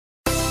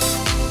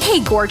Hey,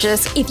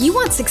 gorgeous. If you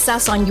want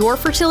success on your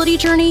fertility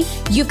journey,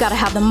 you've got to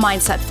have the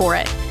mindset for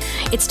it.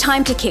 It's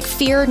time to kick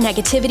fear,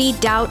 negativity,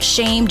 doubt,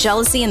 shame,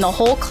 jealousy, and the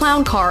whole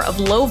clown car of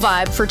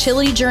low-vibe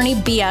fertility journey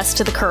BS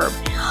to the curb.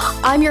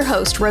 I'm your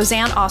host,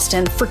 Roseanne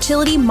Austin,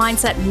 fertility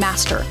mindset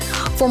master,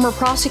 former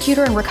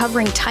prosecutor and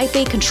recovering type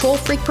A control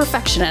freak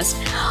perfectionist.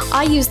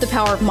 I use the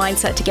power of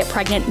mindset to get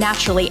pregnant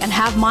naturally and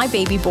have my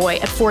baby boy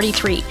at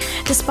 43,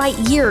 despite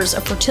years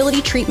of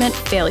fertility treatment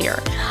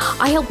failure.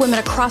 I help women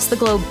across the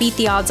globe beat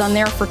the odds on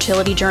their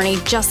fertility journey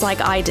just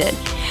like I did.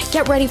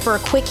 Get ready for a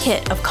quick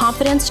hit of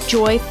confidence,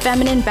 joy,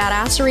 feminine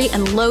badassery,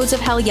 and loads of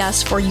hell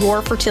yes for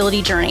your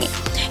fertility journey.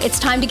 It's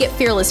time to get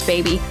fearless,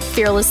 baby.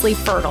 Fearlessly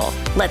fertile.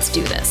 Let's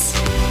do this.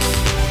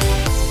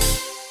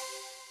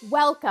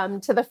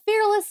 Welcome to the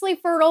Fearlessly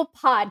Fertile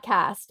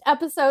Podcast,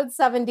 episode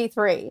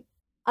 73.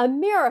 A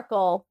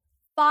miracle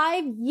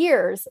 5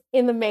 years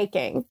in the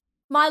making.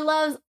 My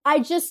loves, I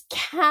just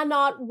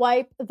cannot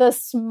wipe the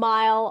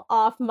smile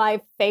off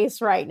my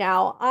face right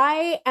now.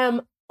 I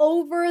am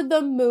over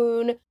the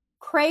moon,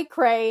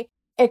 cray,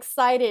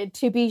 excited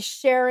to be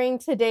sharing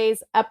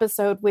today's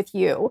episode with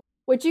you.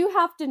 What you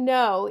have to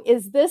know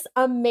is this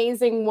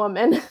amazing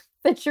woman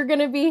that you're going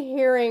to be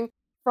hearing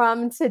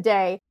from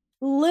today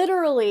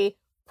literally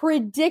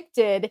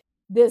predicted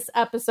this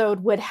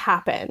episode would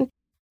happen.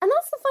 And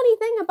that's the funny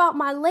thing about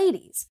my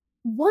ladies.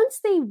 Once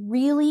they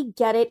really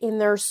get it in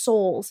their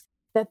souls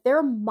that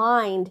their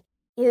mind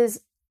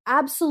is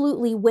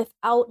absolutely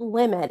without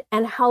limit,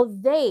 and how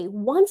they,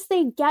 once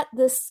they get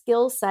this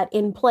skill set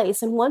in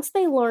place, and once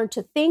they learn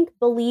to think,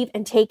 believe,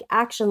 and take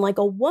action like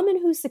a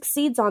woman who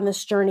succeeds on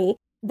this journey,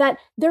 that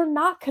they're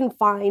not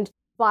confined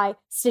by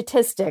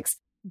statistics,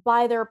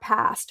 by their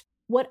past,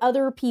 what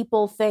other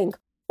people think,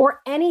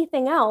 or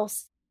anything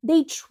else.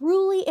 They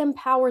truly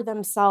empower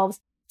themselves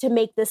to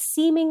make the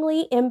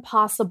seemingly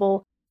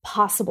impossible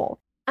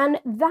possible. And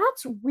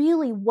that's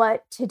really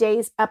what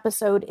today's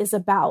episode is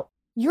about.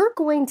 You're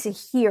going to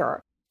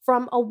hear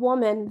from a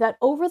woman that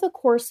over the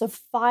course of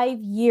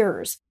 5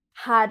 years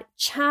had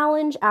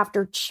challenge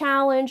after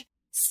challenge,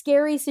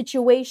 scary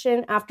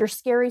situation after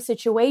scary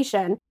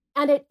situation.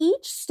 And at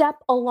each step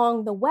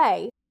along the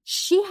way,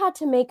 she had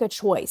to make a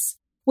choice.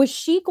 Was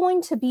she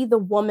going to be the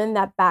woman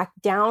that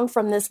backed down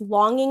from this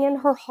longing in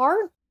her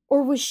heart?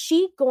 Or was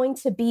she going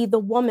to be the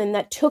woman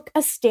that took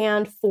a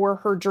stand for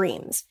her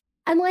dreams?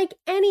 And like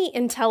any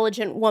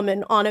intelligent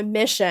woman on a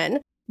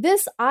mission,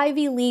 this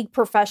Ivy League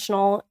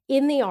professional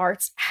in the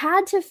arts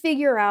had to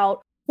figure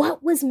out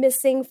what was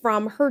missing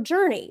from her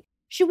journey.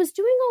 She was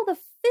doing all the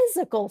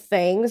physical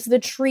things, the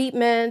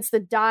treatments, the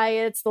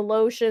diets, the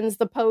lotions,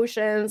 the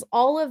potions,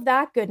 all of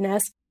that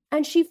goodness.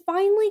 And she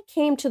finally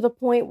came to the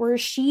point where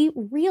she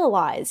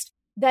realized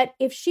that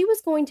if she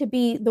was going to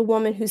be the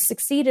woman who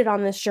succeeded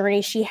on this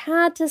journey, she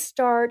had to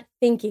start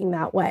thinking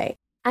that way.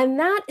 And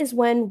that is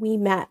when we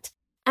met.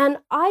 And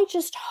I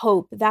just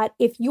hope that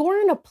if you're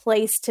in a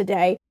place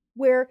today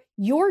where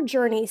your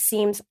journey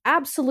seems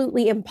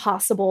absolutely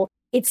impossible,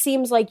 it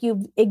seems like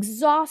you've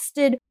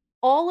exhausted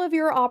all of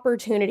your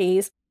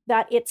opportunities,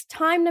 that it's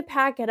time to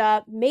pack it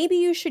up, maybe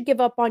you should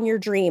give up on your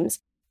dreams,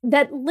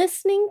 that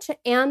listening to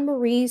Anne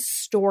Marie's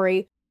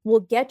story will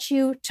get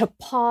you to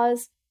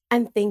pause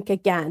and think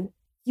again.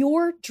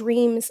 Your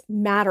dreams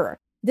matter.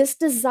 This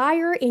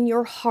desire in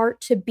your heart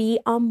to be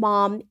a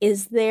mom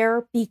is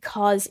there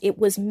because it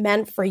was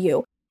meant for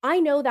you. I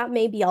know that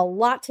may be a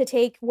lot to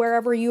take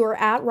wherever you are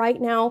at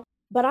right now,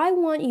 but I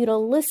want you to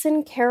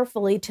listen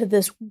carefully to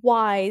this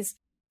wise,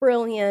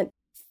 brilliant,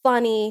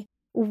 funny,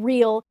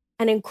 real,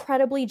 and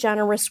incredibly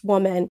generous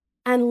woman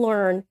and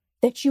learn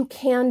that you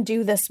can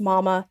do this,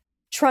 mama.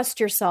 Trust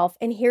yourself.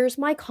 And here's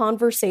my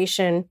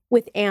conversation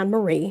with Anne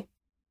Marie.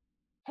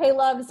 Hey,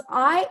 loves,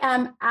 I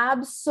am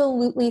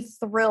absolutely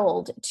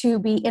thrilled to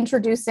be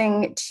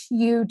introducing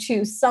you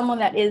to someone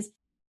that is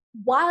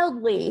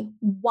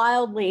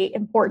wildly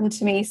important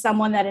to me,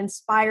 someone that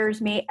inspires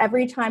me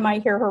every time I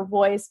hear her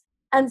voice,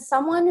 and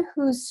someone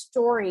whose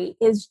story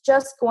is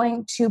just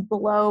going to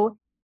blow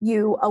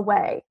you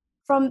away.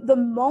 From the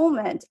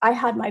moment I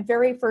had my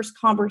very first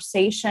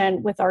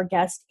conversation with our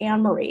guest,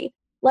 Anne Marie,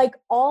 like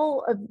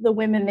all of the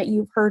women that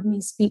you've heard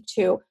me speak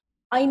to,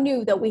 I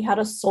knew that we had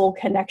a soul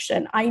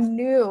connection. I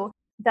knew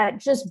that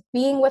just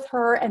being with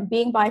her and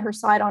being by her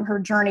side on her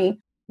journey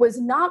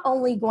was not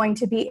only going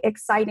to be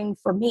exciting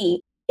for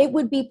me, it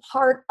would be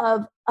part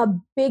of a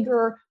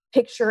bigger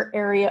picture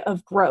area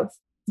of growth.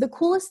 The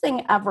coolest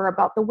thing ever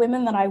about the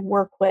women that I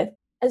work with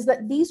is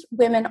that these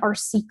women are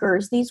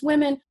seekers. These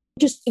women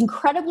just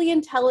incredibly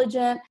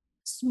intelligent,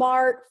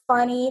 smart,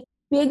 funny,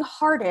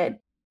 big-hearted.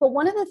 But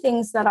one of the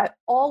things that I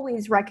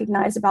always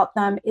recognize about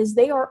them is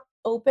they are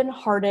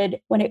open-hearted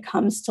when it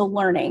comes to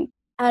learning.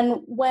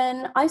 And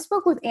when I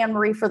spoke with Anne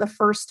Marie for the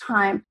first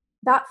time,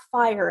 that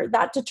fire,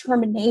 that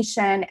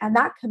determination, and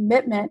that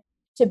commitment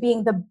to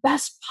being the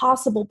best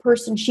possible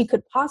person she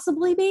could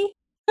possibly be,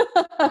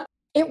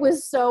 it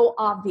was so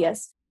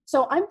obvious.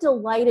 So I'm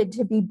delighted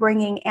to be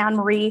bringing Anne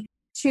Marie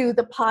to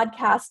the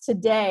podcast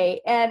today.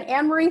 And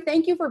Anne Marie,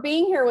 thank you for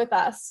being here with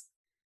us.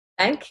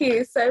 Thank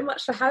you so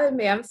much for having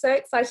me. I'm so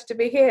excited to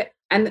be here.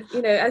 And,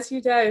 as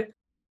you know,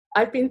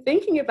 I've been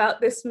thinking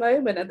about this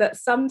moment and that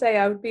someday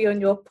I would be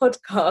on your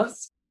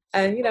podcast.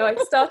 And, I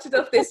started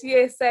off this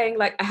year saying,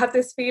 like, I have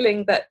this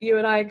feeling that you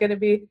and I are going to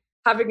be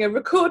having a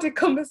recorded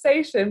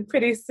conversation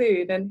pretty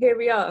soon. And here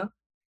we are.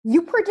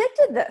 You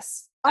predicted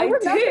this. I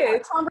remember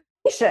did. that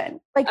conversation.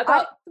 Like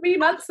about 3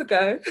 months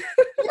ago.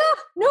 Yeah,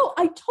 no,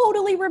 I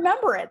totally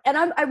remember it.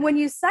 And when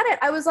you said it,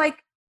 I was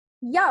like,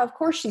 yeah, of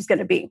course she's going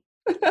to be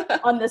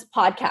on this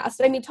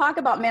podcast. I mean, talk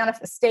about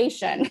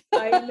manifestation.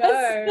 I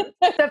know.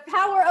 The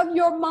power of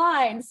your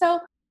mind. So,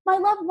 my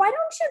love, why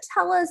don't you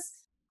tell us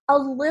a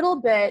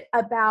little bit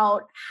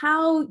about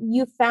how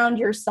you found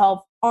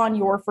yourself on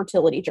your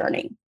fertility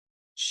journey?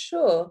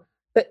 Sure.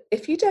 But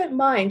if you don't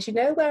mind, you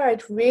know where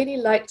I'd really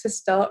like to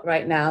start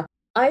right now?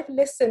 I've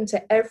listened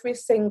to every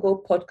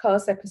single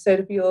podcast episode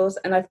of yours,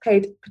 and I've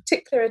paid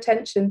particular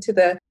attention to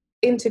the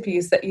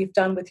interviews that you've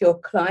done with your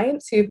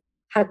clients who've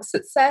had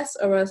success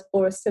or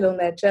are still on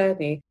their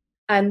journey.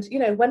 And,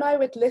 when I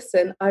would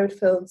listen, I would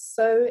feel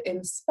so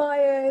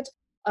inspired.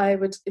 I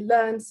would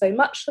learn so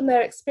much from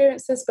their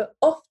experiences, but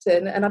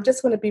often, and I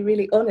just want to be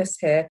really honest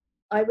here,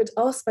 I would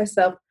ask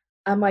myself,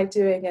 am I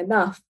doing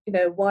enough?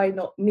 Why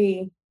not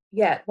me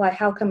yet?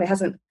 How come it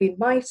hasn't been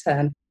my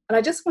turn? And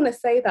I just want to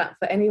say that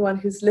for anyone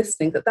who's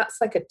listening,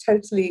 that's like a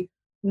totally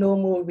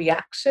normal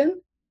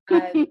reaction.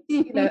 And,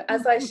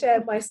 as I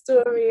share my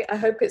story, I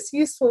hope it's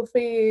useful for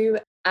you.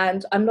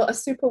 And I'm not a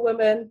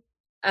superwoman,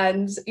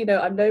 and,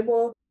 I'm no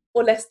more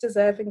or less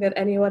deserving than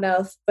anyone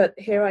else. But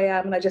here I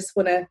am, and I just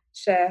want to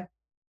share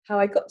how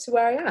I got to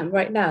where I am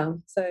right now.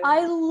 So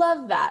I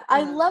love that. Yeah.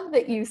 I love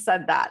that you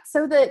said that,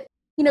 so that,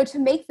 to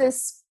make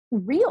this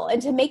real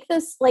and to make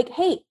this like,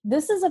 hey,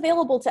 this is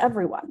available to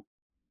everyone.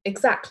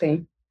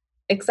 Exactly.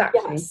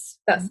 Yes.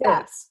 That's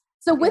it.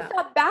 So with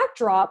that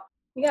backdrop,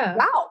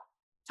 wow,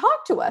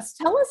 talk to us.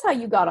 Tell us how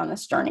you got on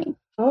this journey.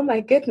 Oh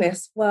my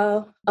goodness.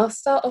 Well, I'll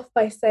start off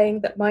by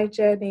saying that my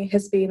journey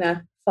has been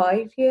a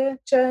 5-year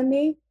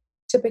journey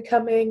to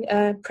becoming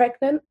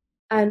pregnant.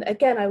 And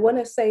again, I want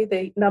to say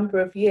the number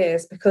of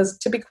years because,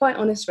 to be quite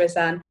honest,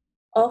 Roseanne,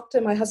 after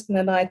my husband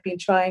and I had been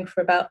trying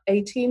for about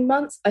 18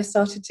 months, I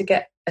started to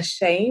get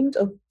ashamed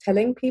of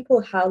telling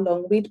people how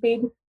long we'd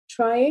been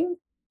trying.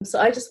 So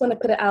I just want to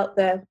put it out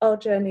there. Our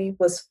journey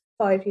was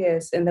 5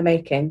 years in the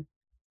making.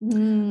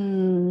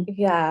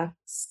 Yeah.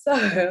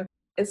 So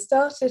it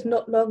started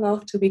not long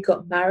after we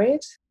got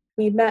married.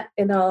 We met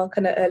in our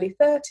kind of early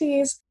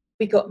 30s.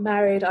 We got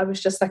married. I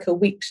was just like a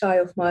week shy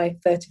of my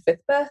 35th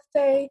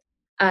birthday.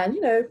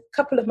 And, a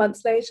couple of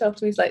months later,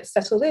 after we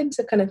settled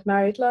into kind of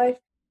married life,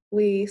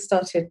 we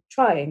started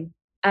trying.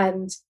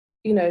 And,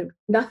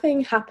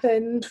 nothing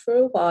happened for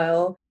a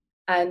while.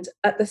 And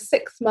at the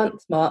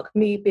 6-month mark,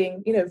 me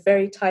being,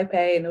 very type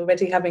A and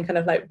already having kind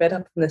of read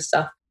up on this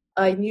stuff,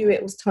 I knew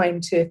it was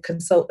time to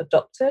consult a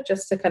doctor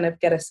just to kind of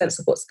get a sense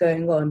of what's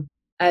going on.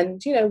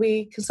 And,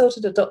 we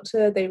consulted a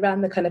doctor. They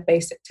ran the kind of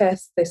basic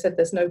tests. They said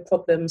there's no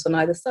problems on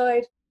either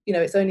side.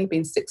 It's only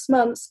been 6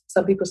 months.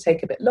 Some people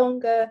take a bit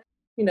longer.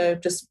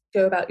 Just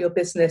go about your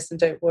business and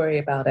don't worry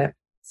about it.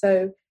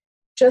 So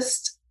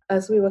just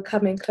as we were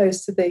coming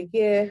close to the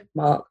year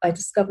mark, I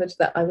discovered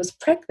that I was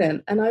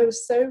pregnant, and I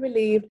was so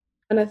relieved.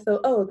 And I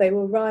thought, oh, they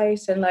were right,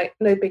 and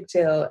no big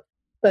deal.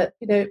 But,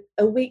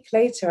 a week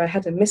later, I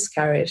had a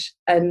miscarriage,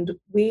 and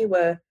we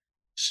were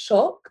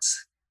shocked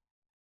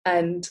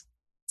and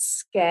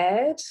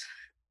scared.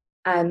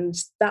 And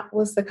that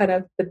was the kind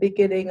of the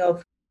beginning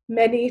of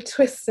many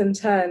twists and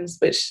turns,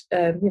 which,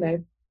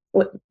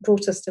 what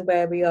brought us to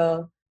where we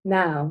are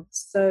now.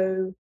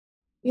 So,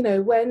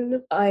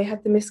 when I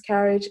had the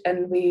miscarriage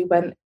and we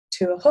went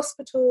to a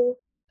hospital,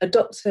 a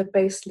doctor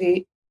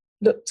basically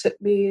looked at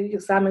me,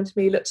 examined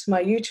me, looked at my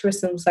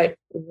uterus and was like,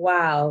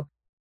 wow,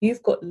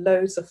 you've got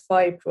loads of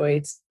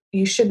fibroids.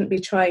 You shouldn't be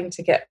trying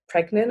to get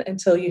pregnant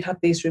until you have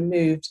these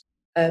removed.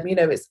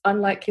 It's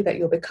unlikely that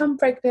you'll become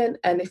pregnant.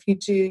 And if you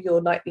do,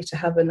 you're likely to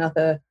have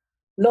another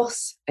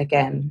loss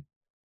again.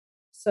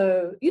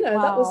 So,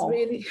 that was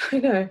really,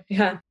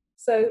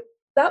 So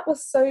that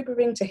was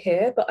sobering to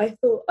hear, but I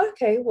thought,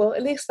 okay, well,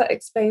 at least that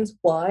explains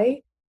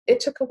why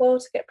it took a while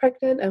to get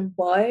pregnant and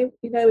why,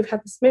 we've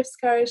had this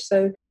miscarriage.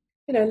 So,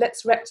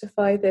 let's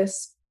rectify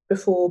this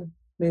before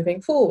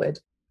moving forward.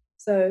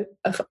 So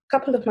a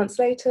couple of months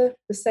later,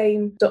 the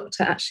same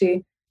doctor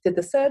actually did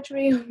the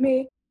surgery on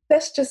me.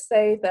 Let's just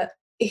say that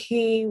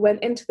he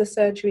went into the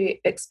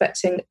surgery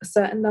expecting a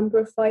certain number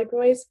of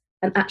fibroids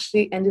and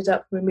actually ended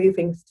up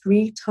removing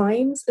 3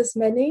 times as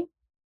many.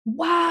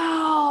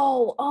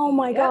 Wow. Oh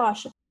my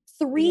gosh.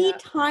 3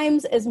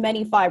 times as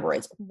many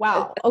fibroids.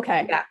 Wow.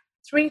 Okay. Yeah.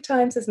 3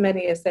 times as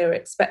many as they were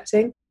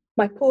expecting.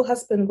 My poor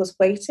husband was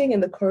waiting in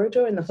the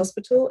corridor in the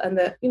hospital, and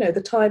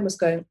the time was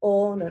going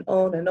on and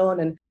on and on.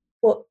 And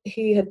what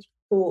he had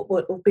thought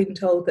or been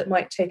told that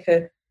might take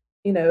a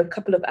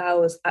couple of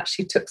hours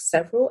actually took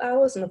several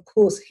hours. And of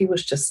course, he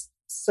was just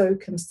so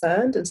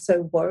concerned and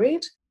so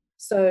worried.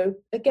 So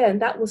again,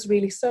 that was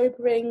really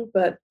sobering,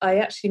 but I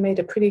actually made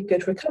a pretty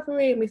good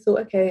recovery, and we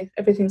thought, okay,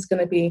 everything's going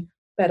to be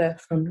better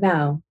from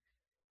now.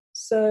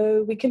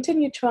 So we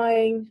continued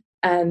trying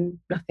and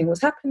nothing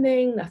was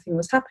happening.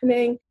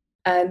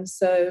 And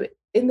so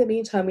in the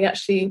meantime, we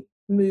actually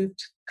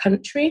moved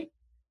country.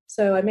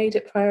 So I made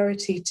it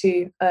priority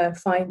to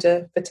find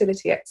a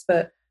fertility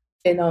expert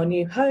in our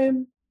new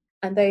home.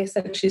 And they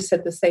essentially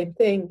said the same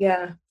thing.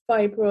 Yeah,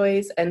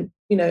 fibroids. And,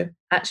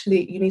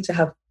 actually you need to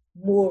have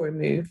more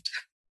removed.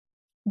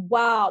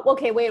 Wow.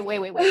 Okay, wait.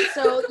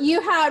 So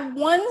you had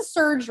one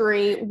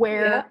surgery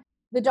where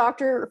the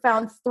doctor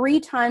found 3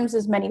 times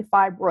as many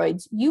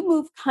fibroids. You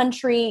move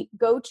country,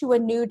 go to a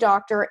new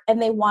doctor,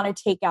 and they want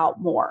to take out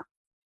more.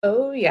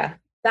 Oh, yeah.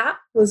 That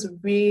was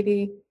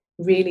really,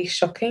 really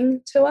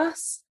shocking to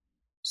us.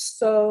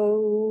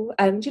 So,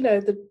 and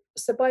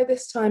so by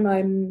this time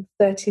I'm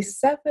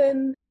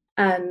 37,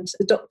 and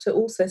the doctor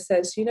also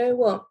says, you know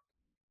what,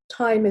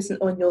 time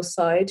isn't on your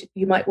side.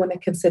 You might want to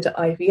consider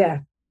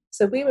IVF.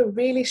 So we were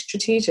really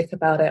strategic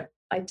about it.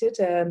 I did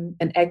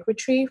an egg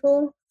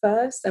retrieval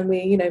first, and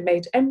we,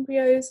 made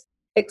embryos,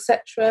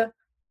 etc.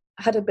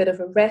 I had a bit of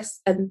a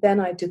rest, and then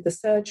I did the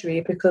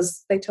surgery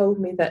because they told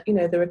me that,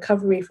 the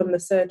recovery from the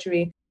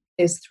surgery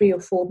is 3 or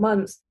 4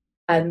 months.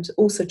 And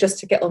also just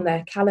to get on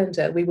their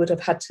calendar, we would have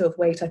had to have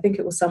waited, I think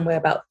it was somewhere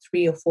about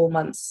 3 or 4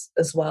 months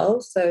as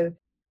well. So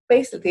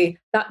basically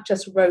that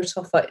just wrote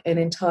off an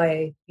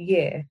entire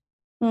year.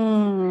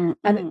 And,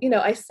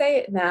 I say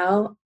it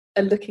now,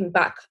 and looking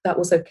back, that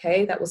was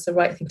okay. That was the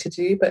right thing to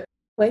do. But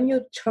when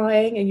you're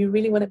trying and you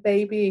really want a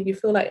baby and you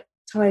feel like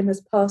time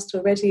has passed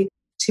already,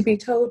 to be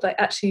told like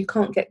actually you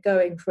can't get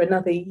going for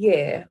another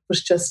year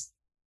was just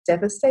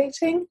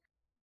devastating.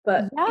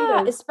 But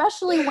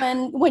especially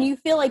when you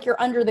feel like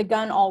you're under the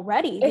gun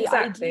already.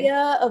 Exactly. The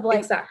idea of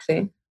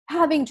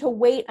having to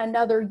wait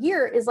another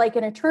year is like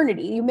an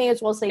eternity. You may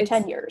as well say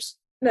 10 years.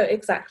 No,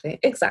 exactly.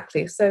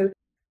 So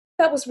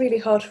that was really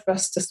hard for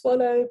us to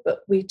swallow, but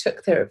we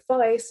took their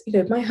advice.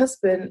 My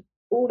husband,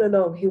 all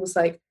along, he was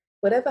like,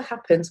 whatever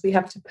happens, we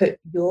have to put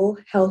your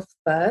health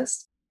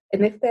first.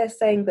 And if they're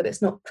saying that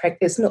it's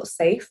not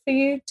safe for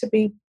you to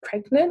be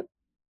pregnant,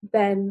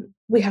 then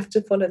we have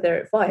to follow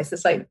their advice.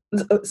 It's like,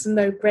 it's a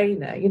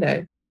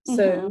no-brainer,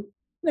 So,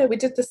 we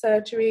did the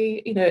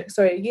surgery,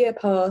 a year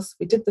passed,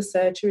 we did the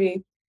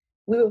surgery.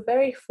 We were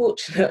very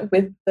fortunate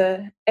with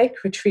the egg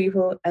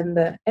retrieval and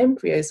the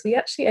embryos. We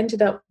actually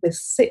ended up with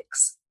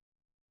 6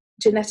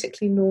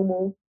 genetically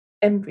normal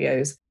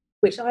embryos,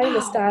 which I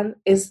understand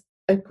is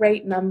a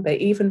great number,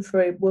 even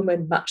for a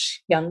woman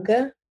much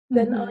younger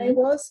than I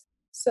was.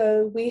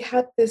 So we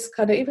had this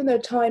kind of, even though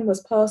time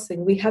was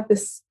passing, we had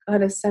this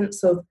kind of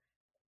sense of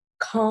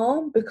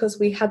calm because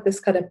we had this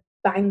kind of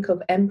bank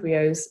of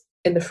embryos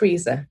in the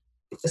freezer,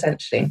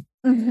 essentially.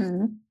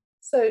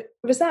 So,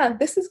 Roseanne,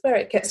 this is where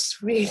it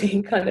gets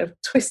really kind of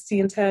twisty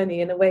and turny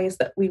in ways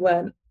that we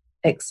weren't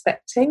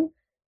expecting.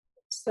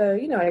 So,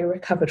 I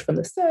recovered from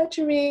the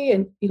surgery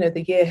and,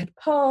 the year had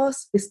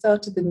passed. We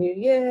started the new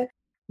year.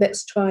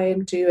 Let's try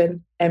and do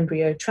an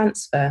embryo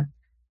transfer.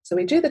 So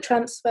we do the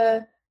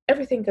transfer.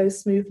 Everything goes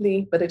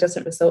smoothly, but it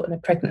doesn't result in a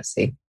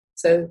pregnancy.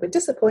 So we're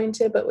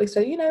disappointed, but we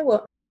say, you know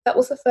what? That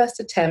was the first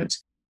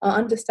attempt. Our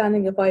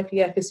understanding of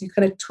IVF is you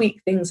kind of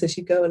tweak things as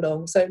you go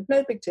along. So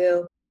no big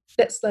deal.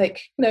 Let's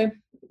we're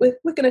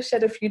going to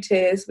shed a few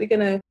tears. We're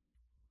going to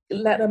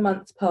let a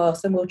month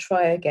pass and we'll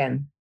try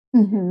again.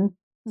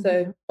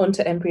 So on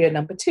to embryo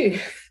number 2.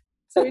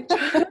 So we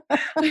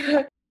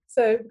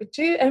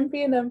do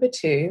embryo number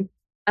 2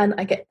 and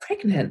I get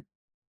pregnant.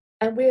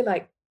 And we're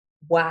like,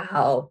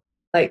 wow,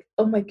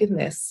 oh my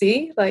goodness,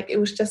 see, it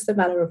was just a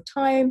matter of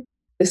time.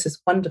 This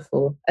is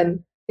wonderful.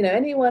 And,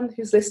 anyone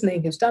who's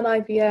listening who's done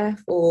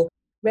IVF or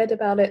read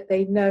about it,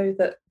 they know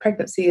that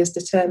pregnancy is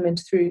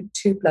determined through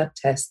 2 blood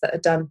tests that are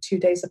done 2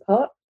 days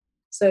apart.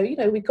 So,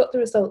 we got the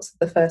results of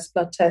the first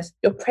blood test.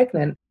 You're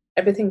pregnant.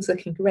 Everything's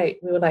looking great.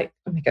 We were like,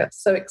 oh my God,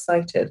 so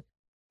excited.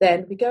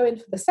 Then we go in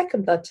for the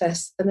second blood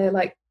test and they're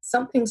like,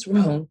 something's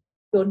wrong.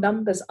 Your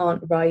numbers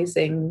aren't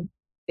rising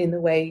in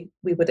the way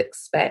we would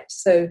expect.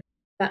 So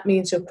that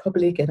means you're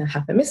probably going to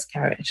have a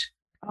miscarriage.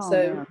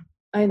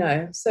 I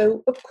know.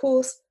 So of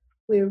course,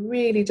 we're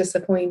really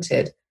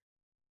disappointed.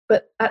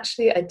 But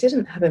actually, I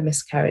didn't have a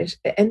miscarriage.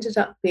 It ended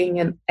up being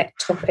an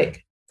ectopic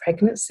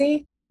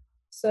pregnancy.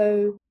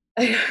 So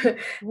as you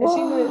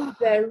know,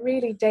 they're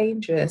really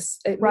dangerous.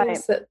 It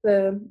means that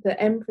the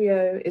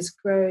embryo is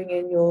growing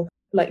in your,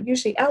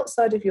 usually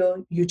outside of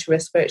your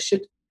uterus where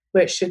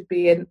it should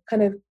be in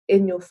kind of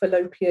in your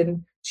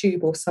fallopian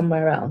tube or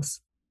somewhere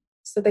else.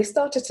 So they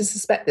started to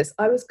suspect this.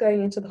 I was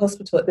going into the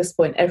hospital at this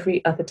point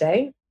every other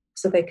day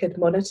so they could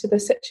monitor the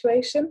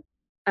situation.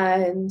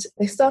 And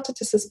they started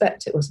to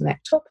suspect it was an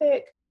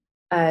ectopic.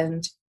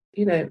 And,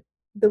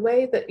 the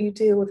way that you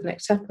deal with an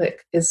ectopic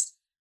is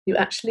you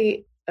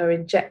actually are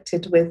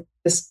injected with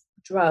this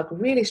drug,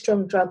 really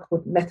strong drug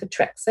called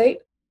methotrexate,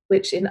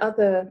 which in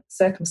other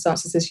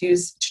circumstances is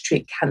used to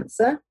treat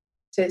cancer,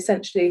 to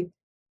essentially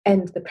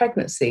end the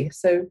pregnancy.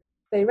 So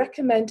they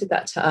recommended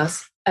that to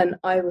us. And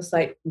I was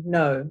like,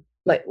 no,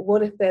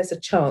 what if there's a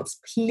chance?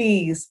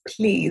 Please.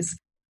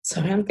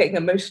 Sorry, I'm getting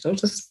emotional.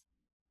 Just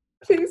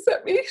please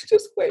let me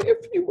just wait a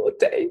few more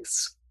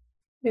days.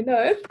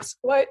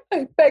 So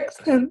I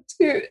begged them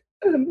to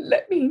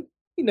let me,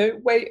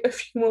 wait a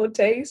few more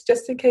days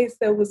just in case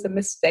there was a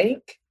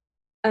mistake.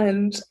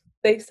 And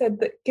they said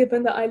that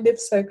given that I lived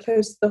so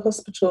close to the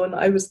hospital and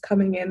I was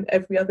coming in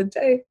every other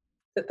day,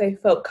 that they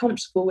felt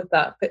comfortable with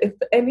that. But if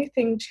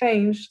anything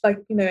changed, like,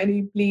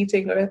 any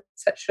bleeding or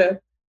etc.,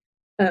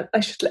 I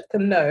should let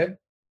them know.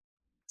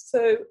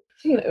 So,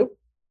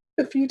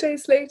 a few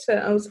days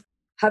later, I was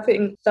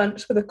having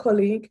lunch with a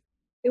colleague.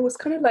 It was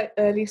kind of like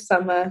early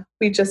summer.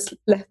 We just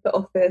left the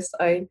office.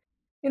 I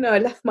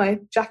left my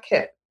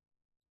jacket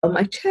on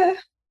my chair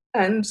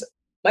and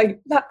my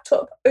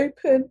laptop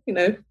open,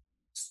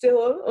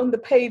 still on the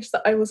page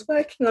that I was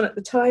working on at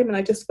the time. And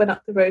I just went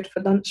up the road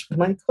for lunch with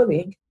my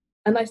colleague.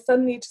 And I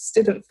suddenly just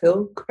didn't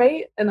feel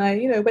great. And I,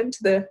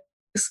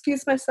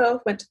 excused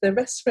myself, went to the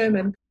restroom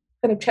and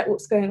kind of checked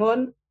what's going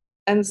on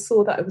and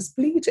saw that I was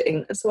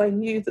bleeding. And so I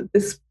knew that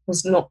this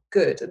was not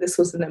good. This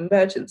was an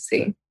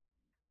emergency.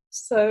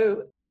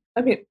 So,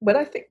 when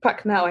I think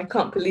back now, I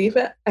can't believe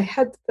it. I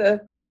had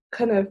the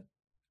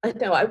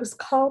I was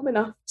calm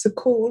enough to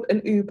call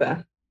an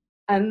Uber.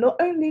 And not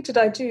only did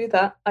I do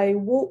that, I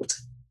walked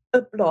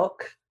a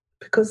block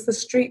because the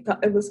street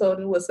that I was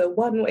on was a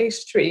one-way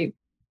street.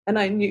 And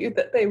I knew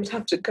that they would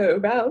have to go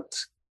around.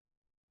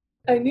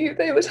 I knew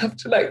they would have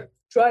to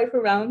drive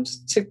around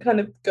to kind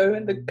of go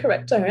in the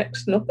correct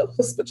direction of the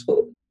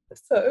hospital.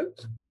 So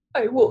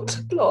I walked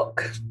a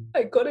block,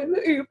 I got in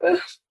the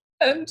Uber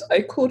and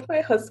I called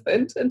my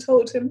husband and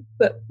told him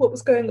that what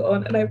was going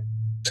on. And I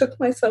took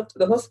myself to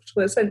the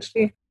hospital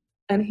essentially.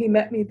 And he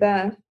met me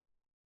there.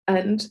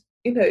 And,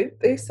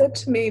 they said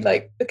to me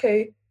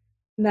okay,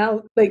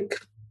 now the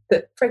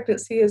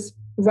pregnancy is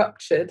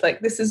ruptured,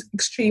 this is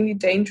extremely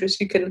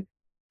dangerous, you can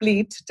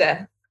bleed to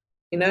death,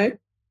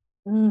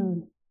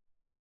 Mm.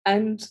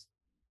 And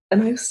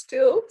I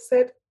still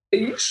said, are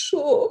you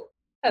sure?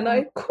 And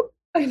I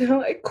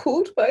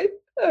called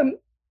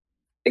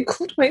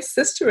my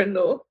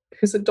sister-in-law,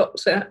 who's a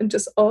doctor, and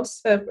just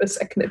asked her for a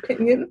second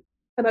opinion.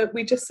 And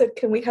we just said,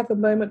 can we have a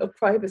moment of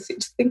privacy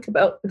to think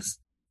about this?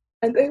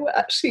 And they were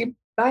actually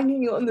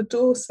banging on the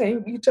door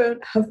saying, you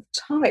don't have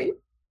time.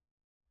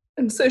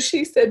 And so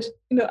she said,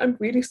 I'm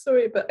really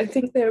sorry, but I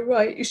think they're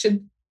right. You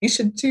should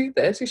do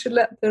this. You should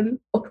let them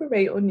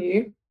operate on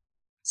you.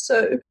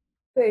 So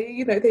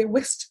they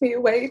whisked me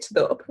away to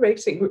the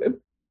operating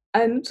room.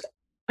 And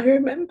I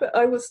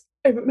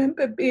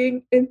remember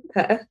being in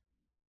there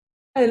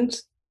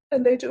and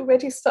they'd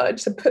already started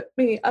to put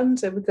me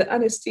under with the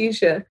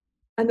anesthesia.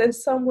 And then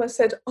someone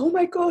said, oh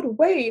my God,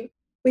 wait,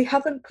 we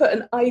haven't put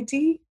an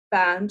ID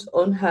band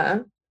on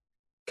her.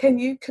 Can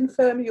you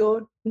confirm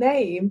your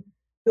name,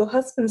 your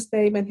husband's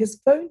name and his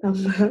phone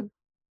number?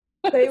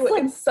 They were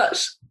in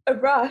such a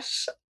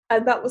rush.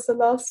 And that was the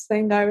last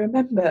thing I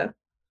remember.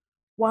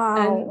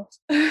 Wow.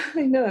 And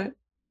I know.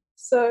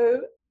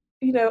 So,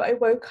 I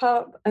woke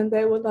up and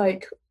they were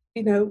like,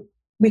 we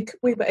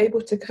were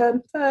able to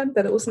confirm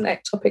that it was an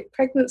ectopic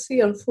pregnancy.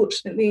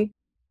 Unfortunately,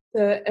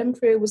 the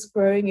embryo was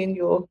growing in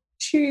your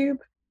tube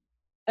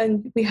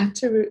and we had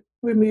to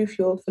remove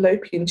your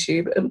fallopian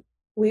tube. And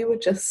we were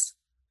just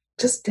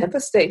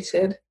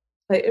devastated.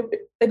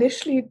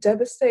 Initially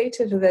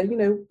devastated, and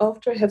then,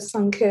 after I had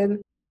sunk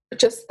in,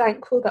 just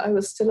thankful that I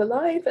was still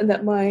alive and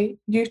that my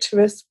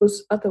uterus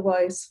was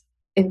otherwise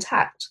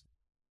intact.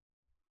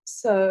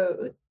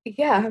 So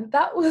yeah,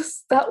 that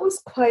was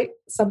quite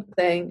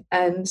something.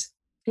 And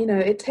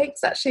it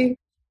takes actually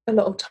a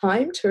lot of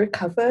time to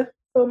recover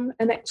from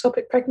an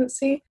ectopic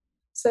pregnancy.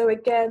 So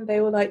again,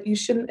 they were like, you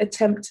shouldn't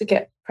attempt to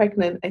get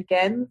pregnant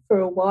again for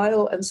a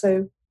while. And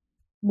so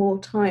more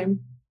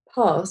time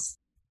passed.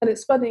 And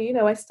it's funny,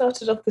 I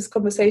started off this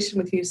conversation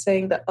with you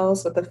saying that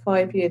ours was a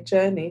 5-year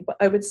journey, but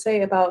I would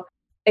say about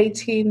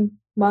 18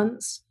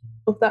 months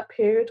of that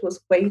period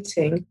was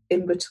waiting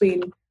in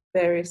between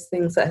various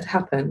things that had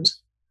happened.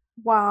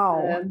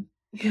 Wow.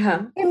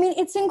 Yeah.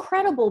 It's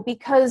incredible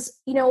because,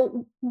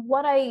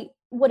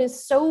 what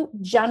is so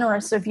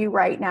generous of you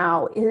right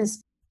now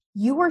is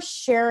you are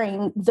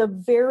sharing the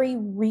very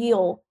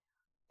real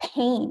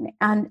pain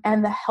and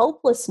the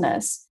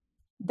helplessness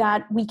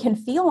that we can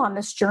feel on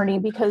this journey,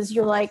 because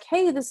you're like,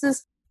 hey, this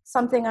is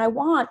something I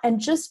want. And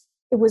just,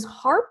 it was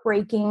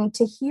heartbreaking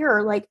to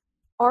hear,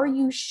 are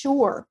you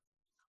sure?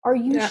 Are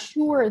you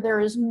sure there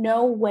is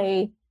no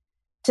way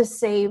to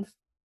save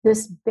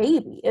this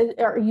baby?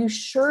 Are you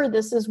sure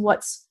this is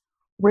what's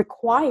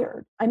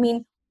required?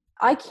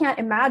 I can't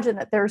imagine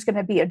that there's going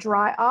to be a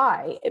dry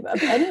eye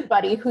of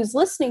anybody who's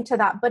listening to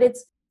that, but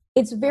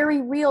it's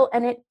very real.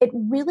 And it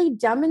really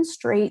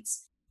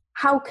demonstrates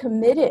how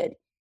committed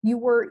you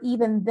were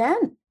even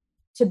then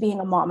to being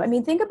a mom.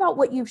 Think about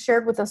what you've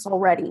shared with us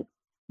already.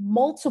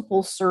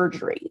 Multiple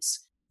surgeries,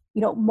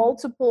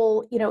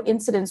 multiple,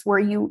 incidents where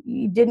you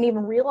didn't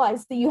even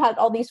realize that you had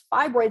all these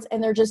fibroids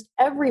and they're just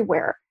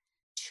everywhere.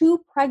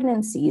 2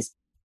 pregnancies,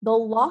 the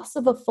loss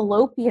of a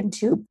fallopian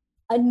tube,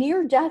 a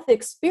near-death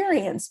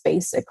experience,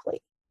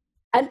 basically.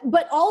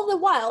 But all the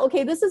while,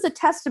 okay, this is a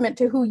testament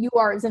to who you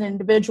are as an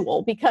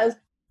individual, because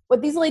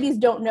what these ladies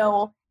don't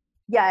know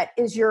yet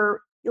is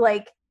you're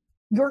like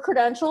your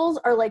credentials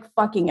are like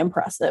fucking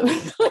impressive.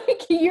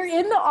 Like you're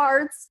in the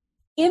arts,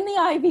 in the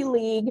Ivy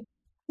League,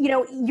 you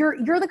know,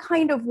 you're the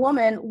kind of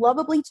woman,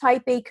 lovably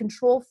type A,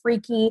 control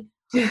freaky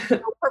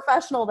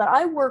professional that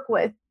I work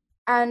with.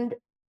 And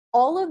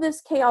all of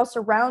this chaos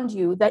around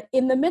you, that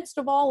in the midst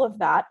of all of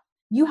that,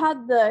 you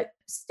had the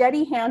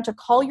steady hand to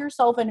call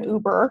yourself an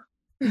Uber,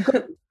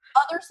 go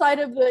other side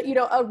of the, you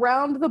know,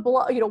 around the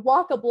block, you know,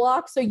 walk a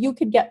block so you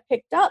could get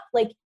picked up.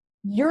 Like,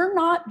 you're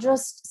not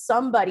just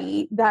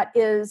somebody that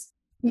is,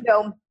 you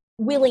know,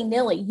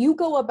 willy-nilly. You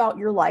go about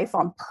your life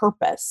on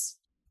purpose.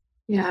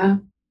 Yeah.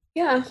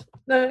 Yeah.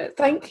 No,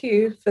 thank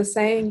you for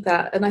saying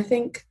that. And I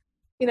think,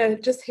 you know,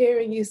 just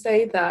hearing you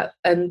say that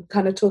and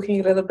kind of talking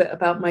a little bit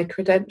about my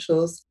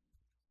credentials,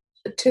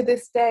 to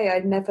this day, I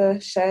never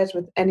shared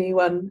with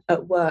anyone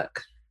at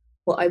work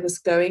what I was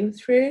going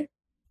through.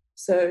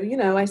 So, you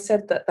know, I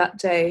said that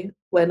day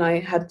when I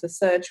had the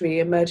surgery,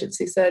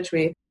 emergency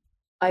surgery,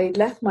 I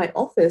left my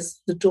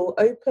office, the door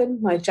open,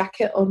 my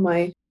jacket on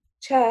my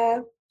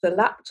chair, the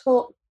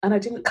laptop, and I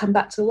didn't come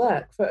back to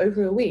work for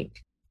over a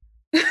week.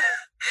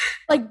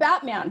 Like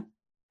Batman.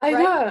 I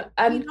right? know.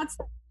 And I mean, that's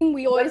the thing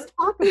we always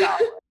talk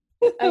about.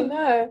 I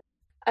know.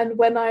 And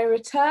when I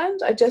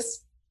returned, I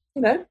just,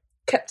 you know,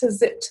 kept a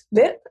zipped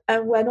lip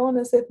and went on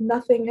as if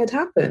nothing had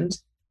happened.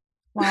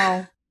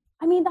 Wow.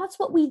 I mean, that's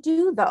what we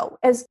do, though.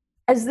 As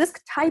this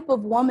type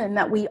of woman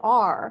that we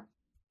are,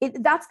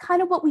 that's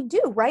kind of what we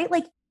do, right?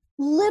 Like,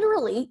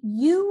 literally,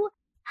 you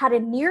had a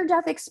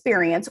near-death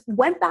experience,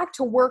 went back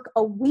to work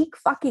a week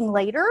fucking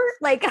later.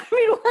 Like, I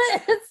mean,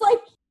 it's like,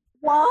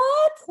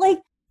 what? Like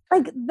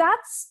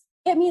that's,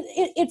 I mean,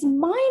 it's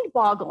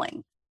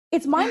mind-boggling.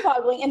 It's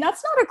mind-boggling. And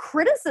that's not a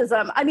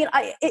criticism. I mean,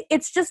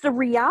 it's just a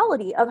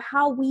reality of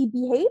how we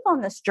behave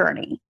on this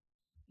journey.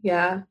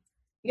 Yeah.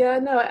 Yeah,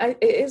 no, it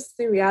is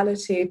the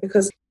reality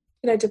because,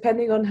 you know,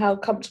 depending on how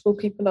comfortable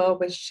people are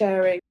with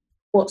sharing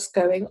what's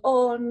going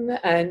on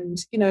and,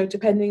 you know,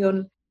 depending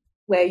on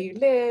where you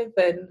live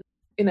and,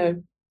 you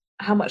know,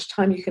 how much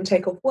time you can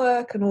take off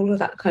work and all of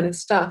that kind of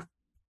stuff,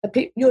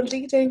 you're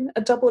leading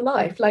a double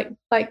life,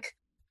 like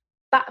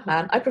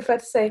Batman. I prefer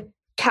to say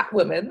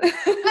Catwoman.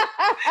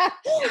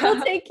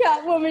 We'll take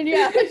Catwoman.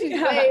 Yeah,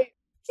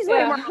 she's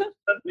way more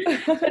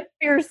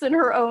fierce in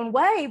her own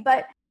way.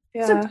 But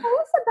so tell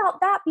us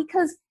about that,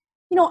 because,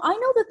 you know, I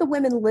know that the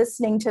women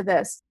listening to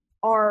this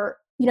are,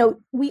 you know,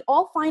 we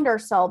all find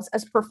ourselves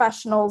as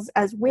professionals,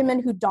 as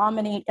women who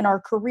dominate in our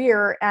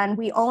career, and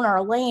we own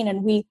our lane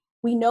and we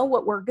know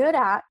what we're good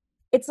at.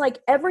 It's like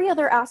every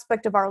other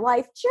aspect of our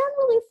life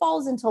generally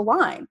falls into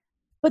line.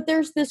 But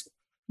there's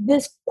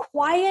this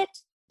quiet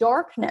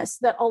darkness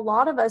that a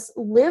lot of us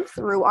live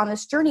through on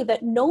this journey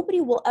that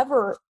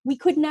we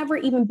could never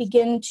even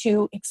begin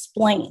to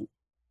explain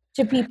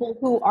to people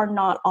who are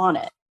not on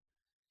it.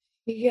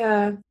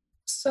 Yeah.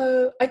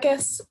 So I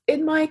guess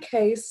in my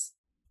case,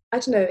 I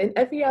don't know, in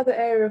every other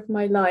area of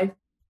my life,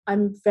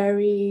 I'm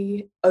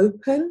very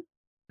open.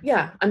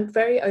 Yeah, I'm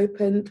very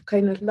open,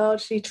 kind of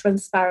largely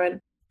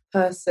transparent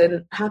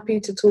person,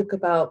 happy to talk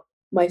about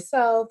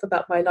myself,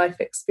 about my life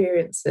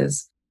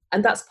experiences.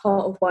 And that's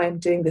part of why I'm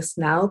doing this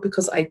now,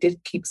 because I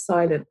did keep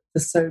silent for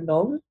so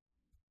long.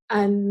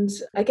 And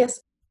I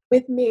guess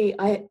with me,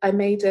 I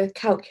made a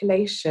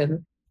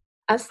calculation.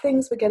 As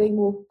things were getting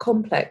more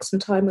complex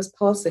and time was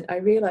passing, I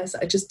realized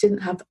that I just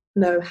didn't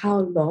know how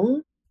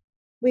long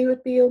we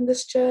would be on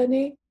this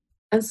journey.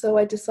 And so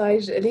I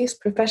decided, at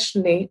least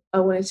professionally, I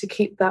wanted to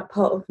keep that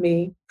part of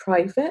me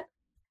private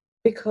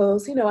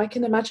because, you know, I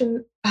can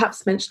imagine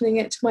perhaps mentioning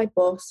it to my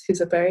boss, who's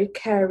a very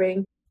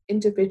caring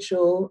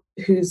individual,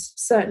 who's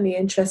certainly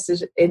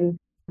interested in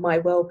my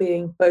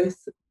well-being, both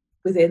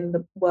within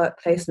the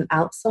workplace and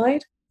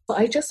outside. But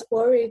I just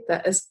worried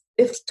that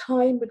if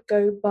time would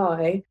go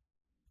by,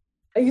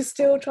 are you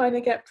still trying to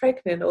get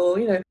pregnant? Or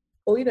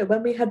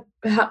when we had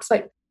perhaps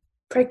like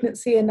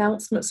pregnancy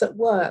announcements at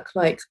work,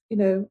 like, you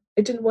know,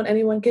 I didn't want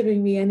anyone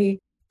giving me any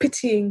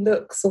pitying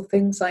looks or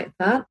things like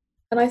that.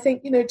 And I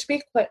think, you know, to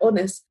be quite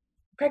honest,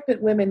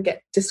 pregnant women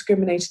get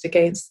discriminated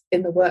against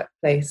in the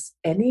workplace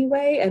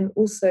anyway, and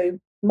also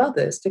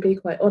mothers, to be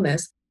quite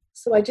honest.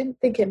 So I didn't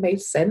think it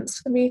made sense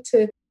for me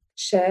to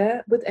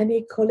share with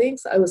any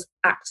colleagues that I was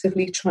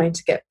actively trying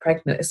to get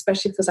pregnant,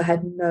 especially because I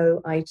had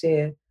no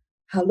idea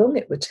how long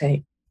it would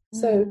take.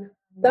 So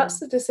that's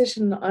the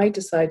decision that I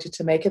decided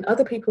to make, and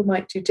other people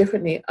might do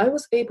differently. I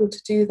was able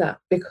to do that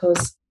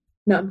because,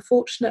 you know, I'm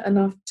fortunate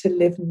enough to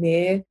live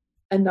near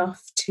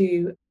enough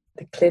to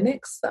the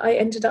clinics that I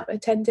ended up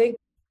attending.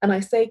 And I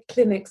say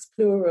clinics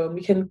plural, and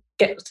we can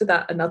get to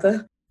that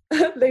another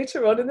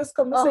later on in this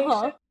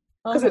conversation,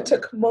 because it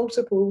took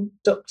multiple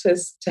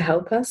doctors to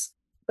help us.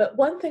 But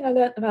one thing I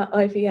learned about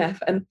IVF,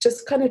 and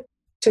just kind of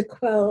to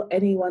quell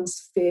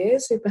anyone's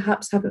fears who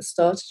perhaps haven't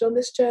started on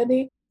this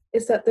journey,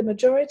 is that the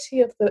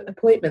majority of the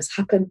appointments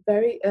happen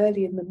very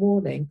early in the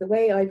morning. The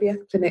way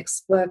IVF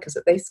clinics work is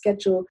that they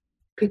schedule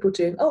people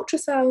doing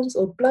ultrasounds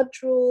or blood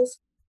draws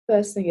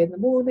first thing in the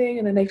morning,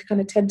 and then they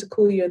kind of tend to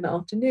call you in the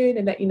afternoon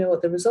and let you know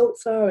what the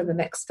results are and the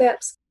next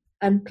steps.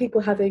 And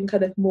people having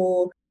kind of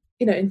more,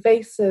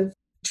 invasive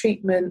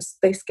treatments,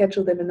 they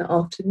schedule them in the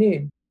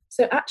afternoon.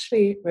 So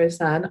actually,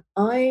 Roseanne,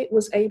 I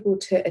was able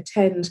to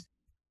attend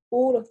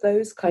all of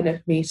those kind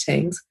of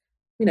meetings,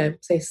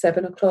 say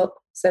 7 o'clock,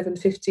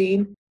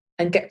 7:15,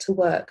 and get to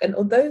work. And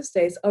on those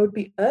days, I would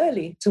be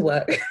early to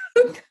work.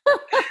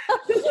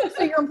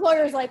 So your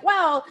employer's like,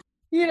 wow,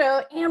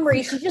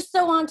 Anne-Marie, she's just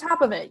so on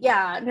top of it.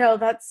 Yeah, no,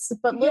 but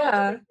little do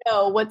they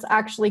know what's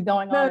actually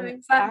going on in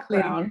the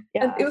background.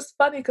 Yeah. And it was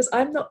funny because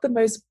I'm not the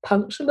most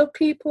punctual of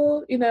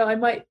people. I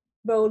might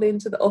roll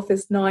into the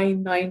office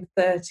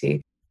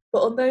 9:30, but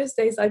on those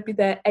days I'd be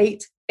there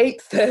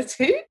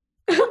 8:30.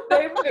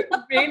 They would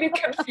look really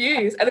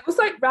confused, and it was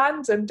like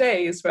random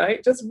days,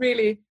 right? Just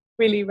really,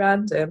 really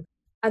random.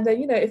 And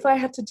then, if I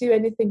had to do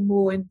anything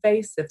more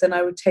invasive, then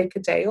I would take a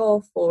day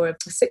off or a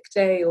sick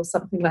day or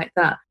something like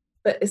that.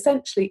 But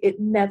essentially, it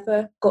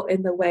never got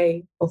in the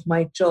way of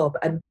my job.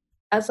 And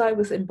as I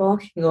was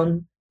embarking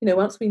on,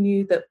 once we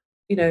knew that,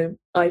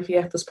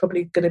 IVF was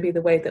probably going to be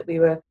the way that we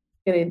were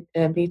going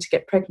to need to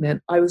get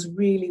pregnant, I was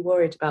really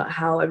worried about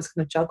how I was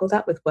going to juggle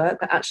that with work.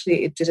 But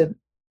actually, it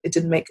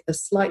didn't make a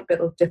slight bit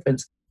of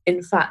difference.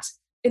 In fact,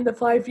 in the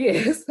 5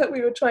 years that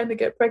we were trying to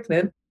get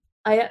pregnant,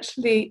 I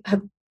actually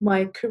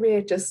my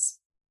career just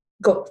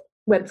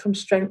went from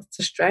strength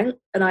to strength,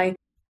 and I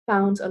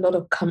found a lot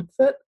of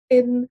comfort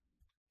in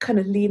kind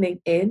of leaning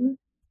in,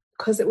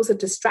 because it was a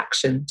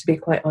distraction, to be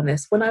quite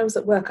honest. When I was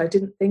at work, I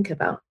didn't think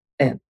about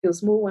it. It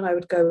was more when I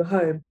would go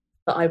home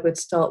that I would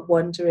start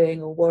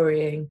wondering or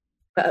worrying.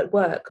 But at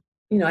work,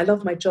 I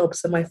love my job,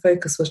 so my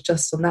focus was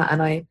just on that,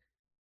 and I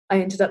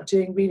ended up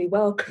doing really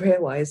well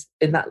career-wise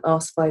in that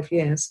last 5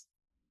 years.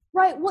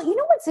 Right. Well,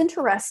 what's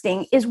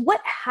interesting is what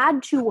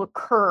had to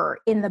occur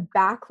in the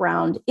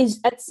background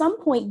is at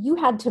some point you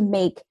had to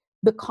make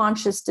the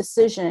conscious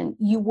decision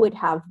you would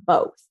have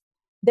both,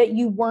 that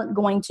you weren't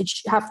going to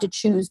have to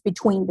choose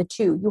between the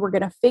two. You were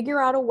going to figure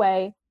out a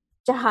way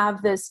to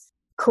have this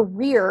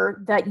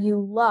career that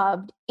you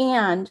loved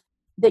and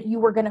that you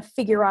were going to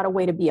figure out a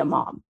way to be a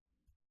mom.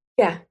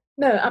 Yeah,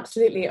 no,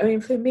 absolutely. I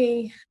mean, for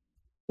me,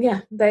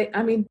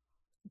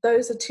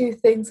 those are two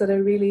things that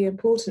are really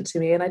important to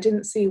me. And I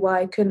didn't see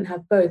why I couldn't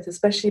have both,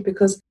 especially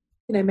because,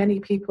 many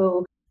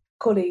people,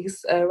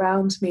 colleagues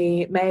around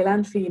me, male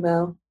and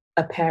female,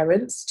 are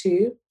parents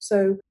too.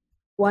 So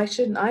why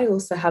shouldn't I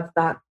also have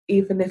that,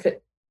 even if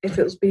it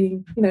was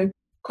being,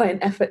 quite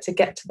an effort to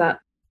get to that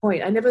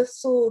point? I never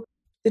saw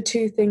the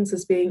two things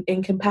as being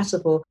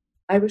incompatible.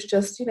 I was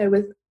just,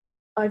 with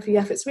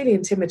IVF, it's really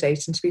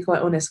intimidating, to be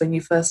quite honest, when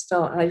you first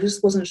start. And I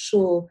just wasn't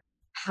sure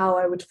how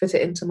I would fit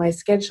it into my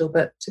schedule.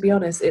 But to be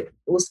honest, it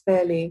was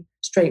fairly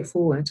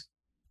straightforward.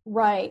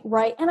 Right.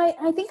 And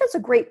I think that's a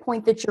great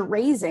point that you're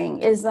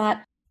raising, is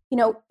that,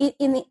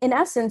 in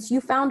essence, you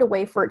found a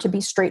way for it to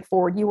be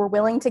straightforward. You were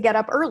willing to get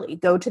up early,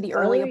 go to the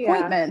early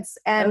appointments.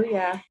 And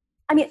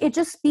I mean, it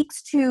just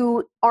speaks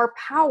to our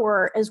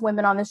power as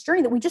women on this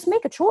journey that we just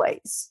make a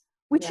choice.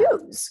 We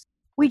choose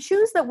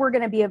that we're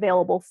going to be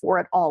available for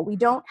it all. We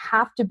don't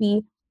have to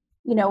be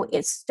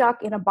it's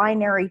stuck in a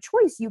binary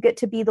choice. You get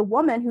to be the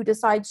woman who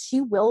decides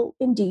she will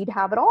indeed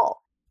have it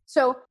all.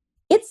 So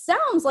it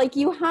sounds like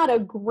you had a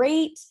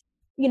great,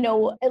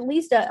 at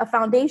least a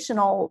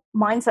foundational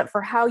mindset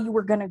for how you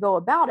were going to go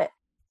about it.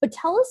 But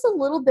tell us a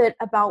little bit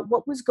about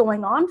what was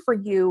going on for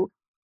you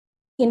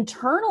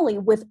internally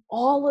with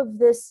all of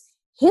this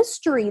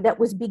history that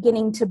was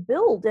beginning to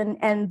build,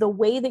 and the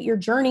way that your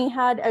journey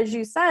had, as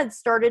you said,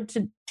 started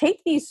to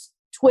take these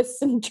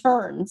twists and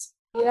turns.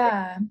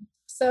 Yeah.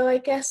 So I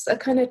guess a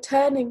kind of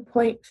turning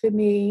point for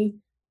me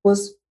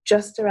was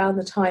just around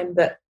the time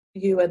that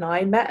you and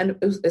I met, and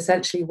it was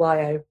essentially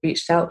why I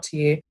reached out to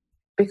you,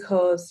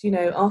 because,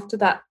 after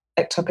that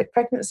ectopic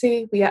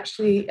pregnancy, we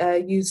actually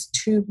used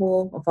 2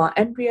 more of our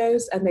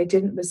embryos, and they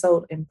didn't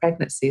result in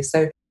pregnancy.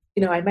 So,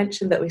 I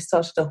mentioned that we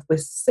started off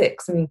with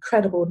 6, an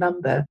incredible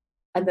number,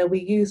 and then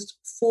we used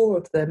 4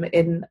 of them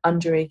in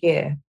under a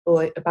year,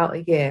 or about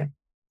a year.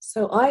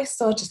 So I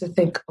started to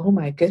think, oh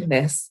my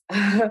goodness,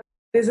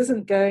 this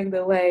isn't going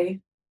the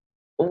way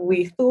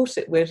we thought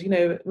it would.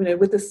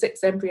 With the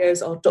 6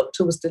 embryos, our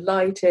doctor was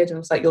delighted and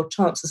was like, your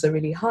chances are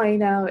really high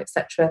now,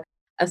 etc.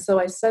 And so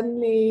I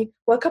suddenly,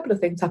 a couple of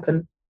things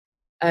happened.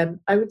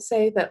 I would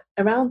say that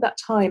around that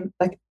time,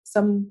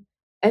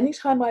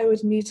 anytime I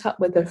would meet up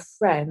with a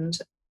friend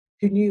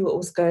who knew what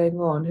was going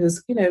on,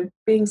 who's,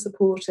 being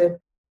supportive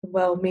and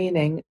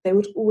well-meaning, they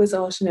would always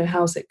ask,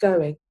 how's it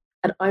going?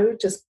 And I would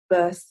just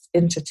burst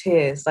into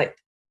tears, like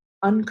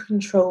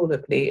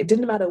uncontrollably. It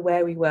didn't matter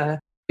where we were.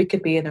 We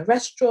could be in a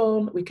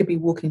restaurant, we could be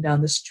walking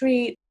down the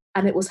street,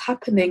 and it was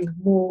happening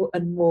more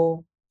and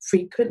more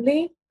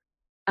frequently.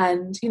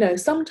 And,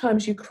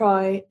 sometimes you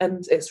cry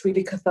and it's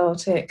really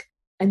cathartic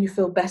and you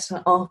feel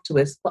better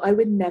afterwards, but I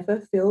would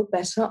never feel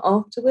better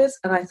afterwards.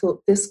 And I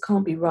thought, this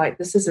can't be right.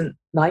 This isn't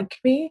like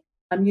me.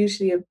 I'm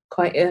usually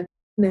quite a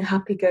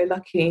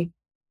happy-go-lucky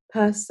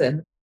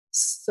person.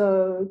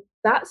 So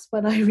that's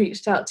when I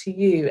reached out to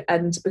you.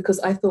 And because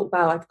I thought,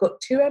 wow, I've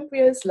got 2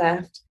 embryos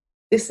left.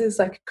 This is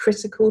like a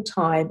critical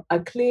time.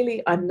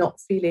 I'm not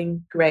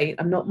feeling great.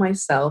 I'm not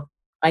myself.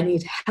 I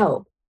need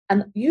help.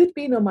 And you'd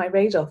been on my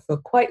radar for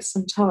quite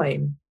some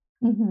time.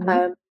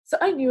 Mm-hmm. So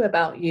I knew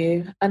about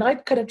you, and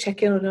I'd kind of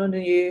check in on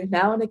you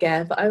now and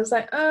again, but I was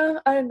like, I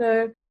don't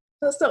know.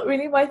 That's not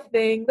really my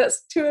thing.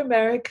 That's too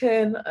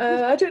American.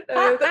 I don't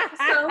know.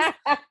 That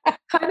sounds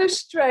kind of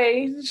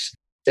strange.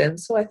 And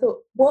so I thought,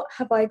 what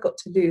have I got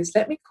to lose?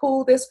 Let me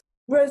call this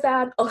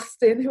Roseanne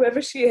Austin,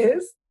 whoever she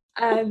is,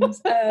 and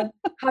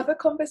have a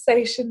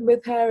conversation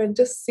with her and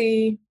just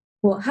see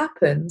what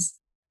happens.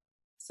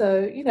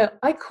 So,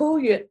 I call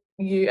you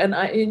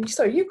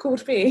sorry, you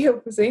called me,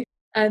 obviously.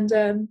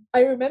 And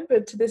I remember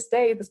to this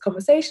day this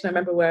conversation. I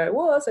remember where it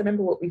was. I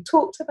remember what we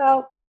talked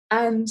about.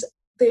 And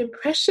the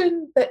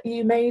impression that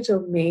you made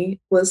on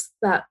me was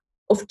that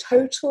of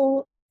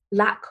total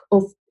lack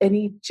of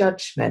any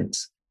judgment.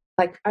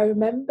 Like, I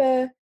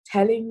remember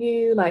telling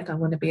you, like, I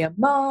want to be a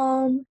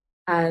mom.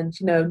 And,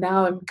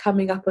 now I'm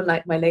coming up on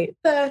like my late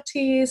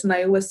 30s. And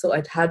I always thought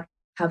I'd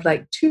have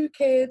like 2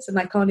 kids, and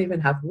I can't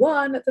even have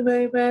 1 at the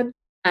moment.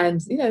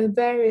 And,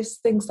 various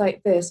things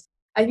like this.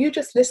 And you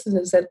just listened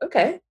and said,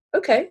 okay,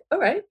 all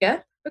right,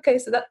 yeah. Okay,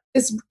 so that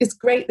is it's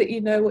great that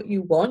you know what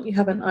you want. You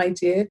have an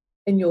idea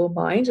in your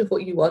mind of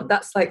what you want.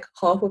 That's like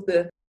half of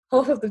the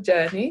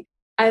journey.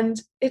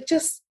 And it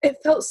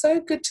felt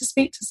so good to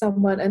speak to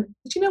someone. And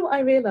do you know what I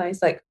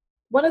realized? Like,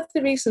 one of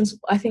the reasons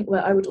I think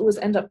where I would always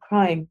end up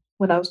crying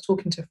when I was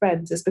talking to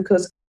friends is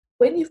because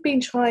when you've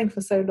been trying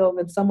for so long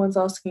and someone's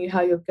asking you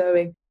how you're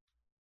going,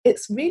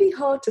 it's really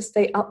hard to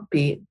stay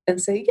upbeat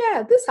and say,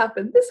 yeah, this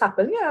happened.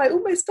 Yeah, I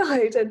almost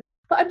died.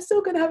 But I'm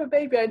still going to have a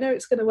baby. I know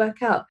it's going to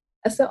work out.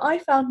 And so I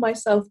found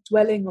myself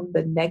dwelling on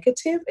the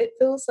negative. It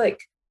feels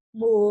like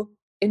more,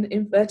 in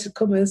inverted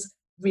commas,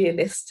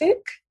 realistic.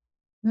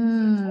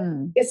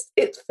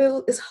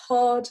 It's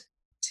hard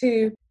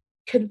to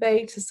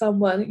convey to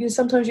someone.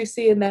 Sometimes you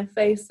see in their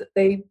face that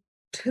they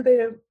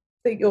don't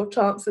think your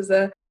chances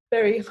are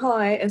very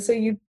high. And so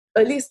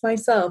at least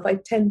myself, I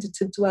tended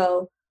to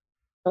dwell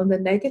on the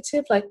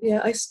negative, like,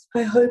 yeah,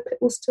 I hope it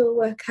will still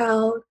work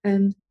out,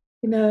 and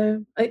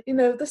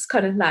this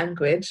kind of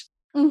language.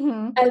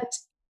 Mm-hmm. And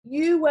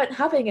you weren't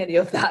having any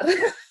of that.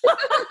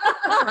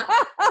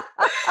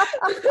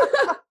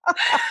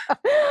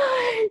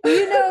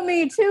 You know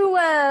me too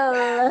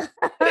well.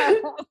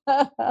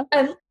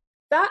 And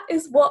that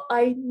is what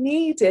I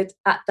needed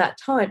at that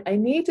time. I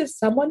needed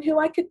someone who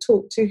I could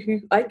talk to,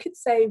 who I could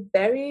say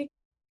very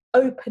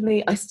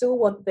openly, I still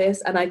want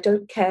this, and I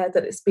don't care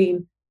that it's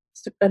been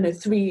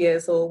 3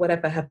 years or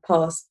whatever have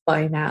passed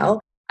by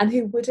now, and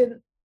who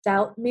wouldn't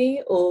doubt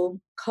me or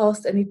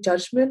cast any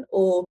judgment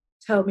or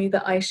tell me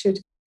that I should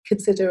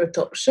consider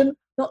adoption.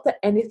 Not that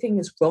anything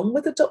is wrong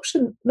with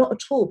adoption, not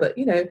at all, but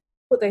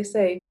what they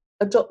say,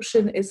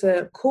 adoption is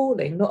a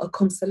calling, not a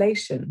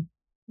consolation.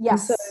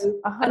 Yes,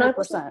 and I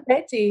wasn't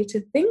ready to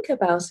think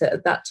about it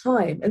at that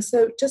time. And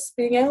so just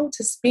being able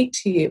to speak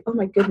to you, oh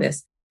my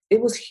goodness,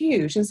 it was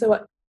huge. And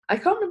so I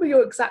can't remember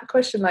your exact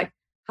question, like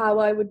how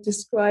I would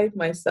describe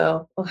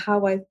myself or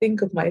how I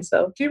think of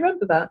myself. Do you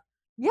remember that?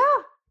 Yeah.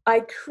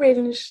 I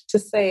cringe to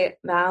say it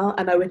now,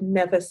 and I would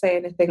never say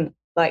anything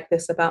like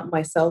this about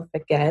myself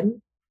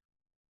again.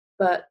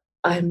 But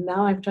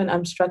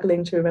I'm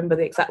struggling to remember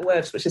the exact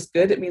words, which is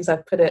good. It means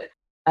I've put it.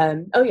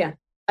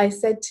 I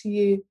said to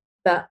you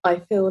that I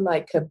feel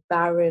like a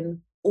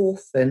barren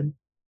orphan.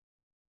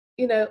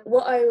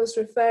 What I was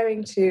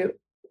referring to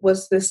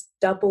was this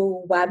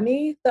double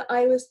whammy that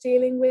I was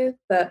dealing with,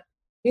 that,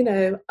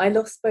 I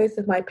lost both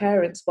of my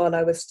parents while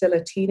I was still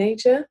a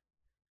teenager.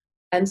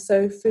 And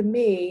so for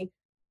me,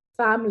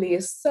 family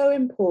is so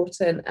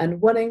important,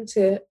 and wanting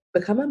to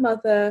become a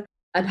mother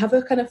and have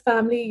a kind of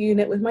family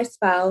unit with my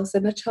spouse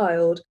and a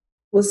child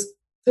was,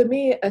 for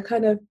me, a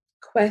kind of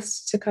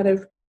quest to kind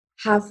of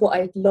have what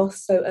I'd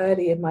lost so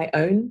early in my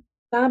own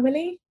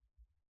family.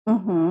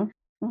 Mm-hmm.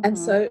 Mm-hmm. And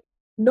so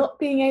not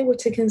being able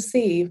to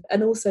conceive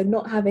and also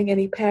not having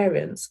any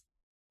parents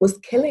was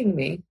killing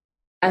me.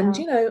 And,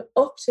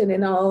 often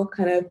in our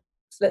kind of,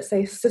 let's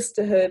say,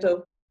 sisterhood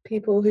of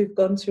people who've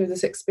gone through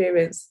this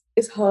experience,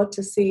 it's hard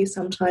to see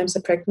sometimes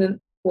a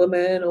pregnant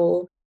woman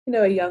or,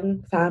 a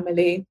young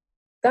family.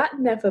 That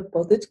never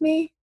bothered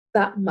me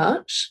that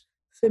much.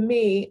 For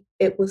me,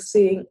 it was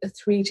seeing a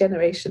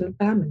 3-generation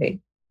family.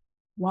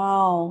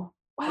 Wow.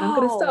 And I'm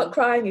going to start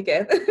crying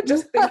again,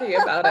 just thinking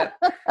about it.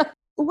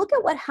 Look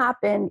at what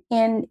happened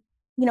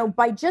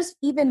by just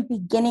even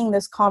beginning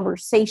this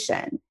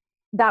conversation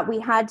that we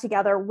had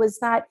together, was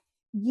that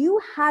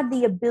you had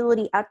the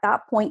ability at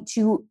that point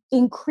to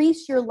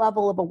increase your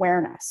level of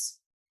awareness,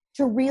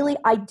 to really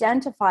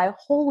identify,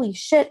 holy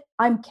shit,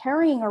 I'm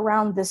carrying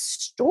around this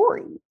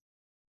story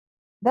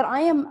that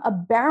I am a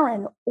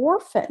barren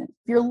orphan.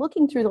 If you're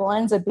looking through the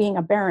lens of being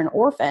a barren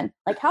orphan,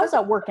 like, how's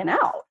that working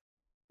out?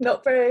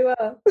 Not very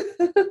well.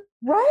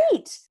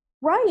 Right.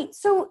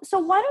 So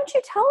why don't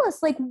you tell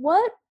us, like,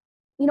 what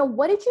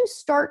did you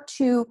start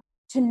to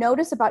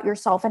notice about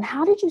yourself, and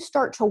how did you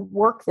start to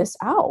work this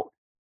out?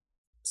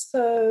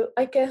 So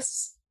I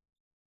guess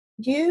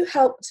you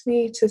helped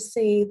me to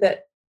see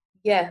that,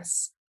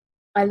 yes,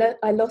 I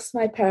lost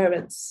my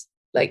parents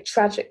like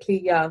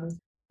tragically young,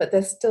 but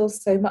there's still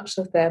so much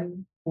of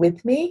them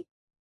with me,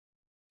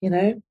 you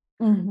know,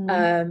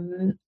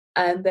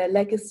 and their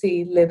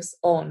legacy lives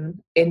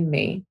on in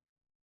me.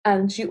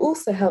 And you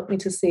also help me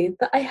to see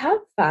that I have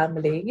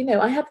family. You know,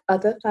 I have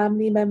other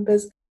family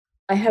members.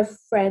 I have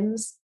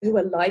friends who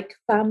are like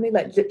family,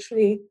 like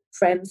literally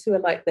friends who are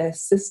like their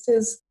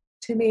sisters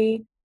to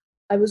me.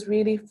 I was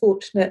really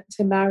fortunate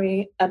to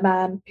marry a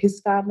man whose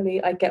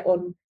family I get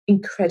on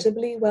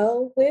incredibly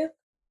well with.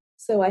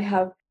 So I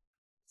have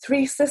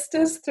 3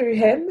 sisters through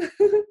him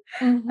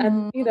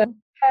and, you know,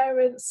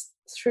 parents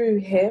through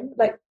him.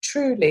 Like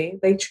truly,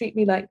 they treat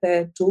me like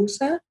their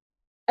daughter.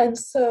 And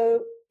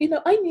so, you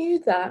know, I knew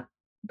that,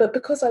 but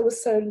because I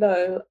was so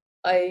low,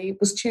 I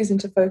was choosing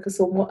to focus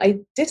on what I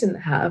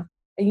didn't have.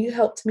 And you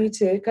helped me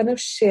to kind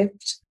of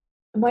shift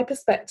my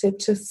perspective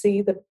to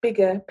see the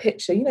bigger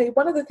picture. You know,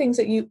 one of the things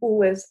that you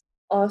always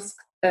ask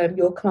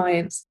your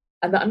clients,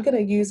 and that I'm going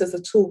to use as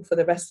a tool for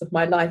the rest of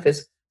my life,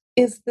 is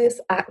this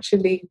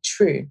actually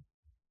true?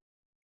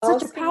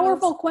 Such a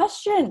powerful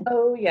question.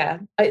 Oh, yeah.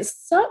 It's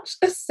such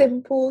a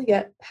simple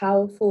yet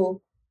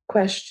powerful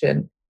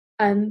question.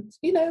 And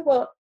you know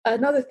what?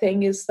 Another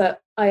thing is that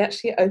I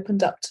actually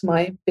opened up to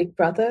my big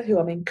brother, who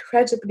I'm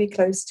incredibly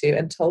close to,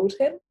 and told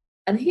him.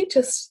 And he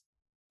just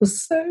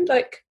was so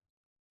like,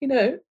 you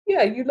know,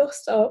 yeah,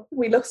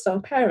 we lost our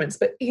parents,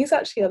 but he's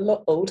actually a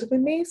lot older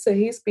than me. So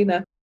he's been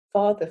a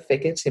father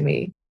figure to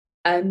me.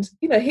 And,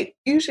 you know, he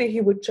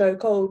would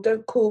joke, oh,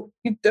 don't call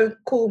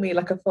me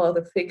like a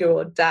father figure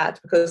or dad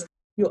because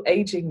you're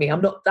aging me.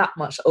 I'm not that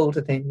much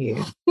older than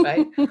you,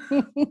 right?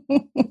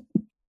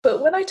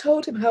 But when I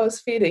told him how I was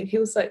feeling, he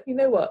was like, you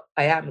know what?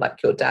 I am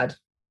like your dad,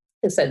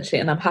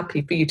 essentially. And I'm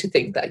happy for you to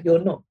think that you're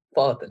not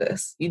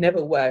fatherless. You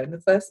never were in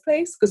the first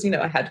place. Because, you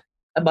know, I had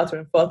a mother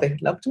and father who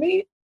loved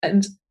me.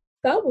 And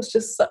that was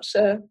just such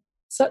a,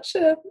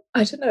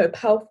 I don't know,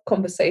 powerful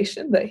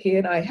conversation that he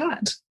and I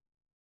had.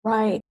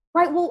 Right.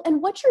 Right. Well,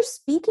 and what you're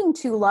speaking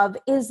to, love,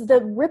 is the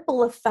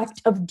ripple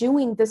effect of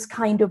doing this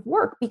kind of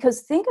work.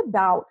 Because think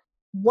about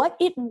what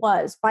it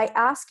was by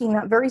asking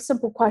that very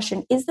simple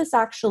question, is this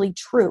actually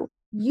true?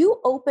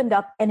 You opened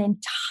up an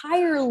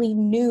entirely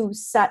new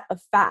set of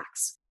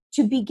facts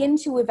to begin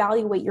to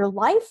evaluate your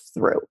life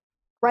through,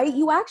 right?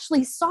 You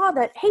actually saw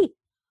that, hey,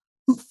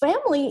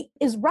 family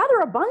is rather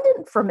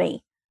abundant for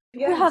me.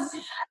 Yes.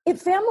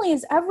 Family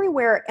is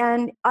everywhere.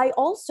 And I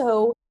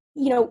also,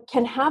 you know,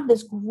 can have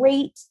this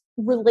great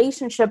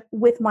relationship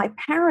with my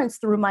parents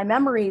through my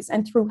memories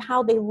and through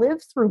how they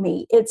live through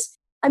me.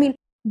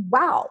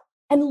 Wow.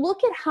 And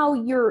look at how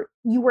you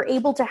were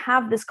able to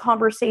have this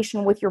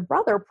conversation with your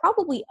brother,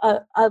 probably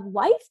a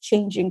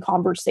life-changing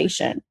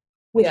conversation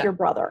with your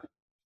brother.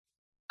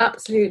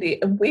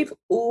 Absolutely. And we've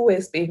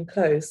always been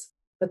close,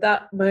 but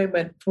that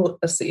moment brought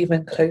us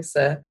even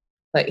closer.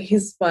 Like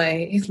he's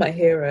my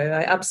hero.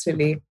 I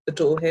absolutely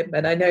adore him.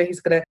 And I know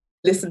he's going to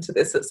listen to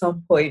this at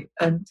some point.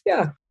 And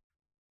yeah.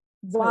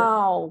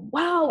 Wow.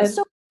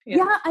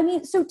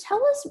 And, so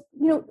tell us,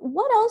 you know,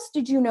 what else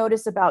did you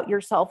notice about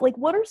yourself? Like,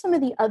 what are some of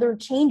the other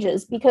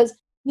changes? Because,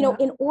 you know,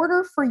 in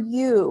order for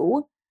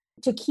you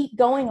to keep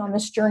going on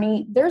this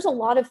journey, there's a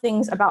lot of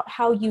things about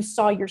how you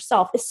saw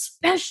yourself,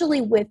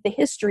 especially with the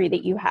history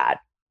that you had,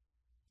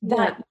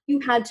 that you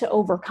had to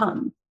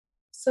overcome.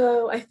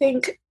 So I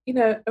think, you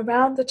know,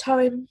 around the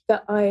time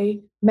that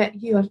I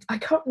met you, I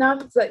can't now,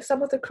 like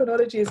some of the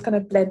chronology is kind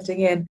of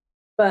blending in,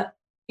 but,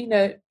 you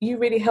know, you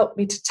really helped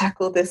me to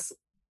tackle this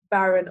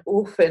barren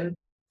orphan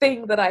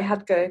thing that I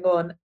had going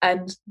on.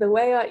 And the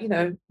way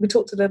we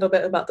talked a little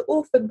bit about the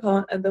orphan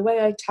part, and the way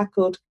I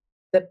tackled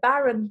the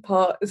barren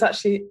part is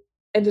actually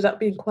ended up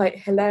being quite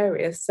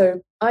hilarious.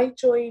 So I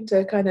joined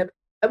a kind of,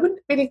 I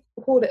wouldn't really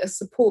call it a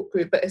support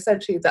group, but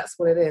essentially that's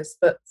what it is,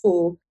 but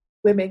for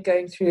women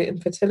going through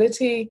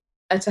infertility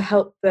and to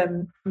help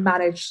them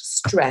manage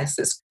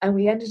stress. And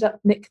we ended up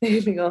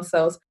nicknaming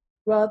ourselves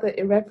rather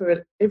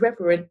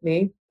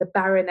irreverently the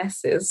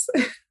Baronesses.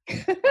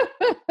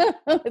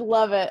 I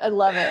love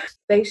it.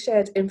 They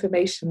shared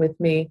information with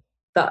me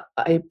that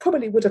I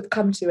probably would have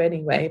come to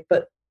anyway,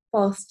 but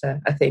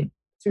faster, I think,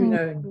 through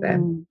knowing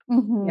them.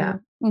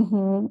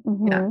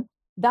 Yeah.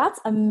 That's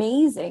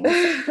amazing.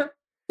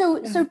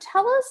 So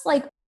tell us,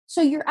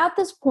 so you're at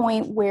this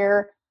point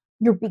where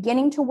you're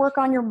beginning to work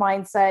on your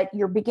mindset,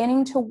 you're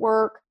beginning to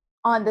work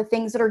on the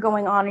things that are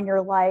going on in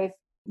your life.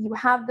 You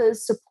have the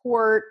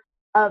support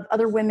of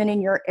other women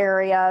in your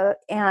area,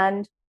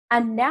 and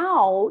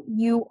now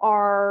you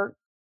are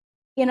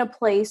in a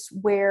place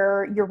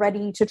where you're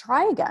ready to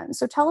try again.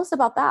 So tell us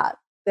about that.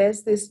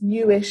 There's this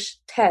newish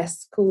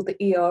test called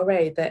the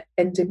ERA, the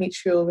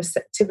Endometrial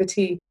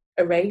Receptivity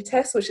Array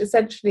Test, which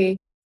essentially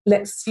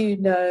lets you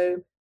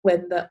know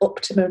when the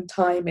optimum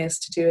time is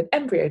to do an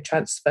embryo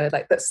transfer,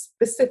 like that's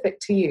specific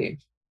to you.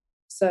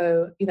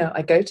 So, you know,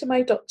 I go to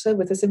my doctor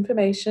with this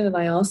information and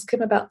I ask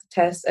him about the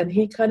test, and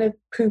he kind of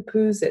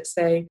poo-poos it,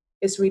 saying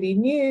it's really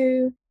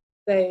new.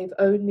 They've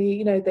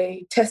only,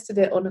 they tested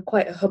it on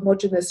quite a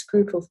homogenous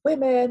group of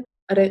women.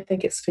 I don't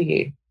think it's for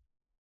you.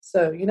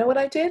 So, you know what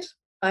I did?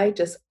 I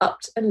just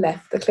upped and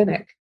left the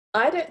clinic.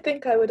 I don't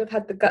think I would have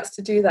had the guts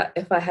to do that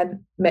if I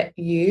hadn't met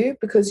you,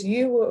 because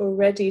you were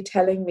already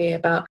telling me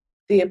about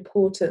the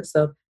importance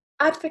of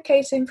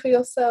advocating for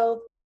yourself,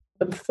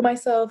 for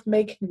myself,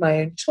 making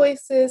my own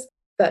choices,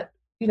 that,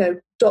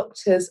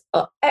 doctors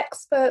are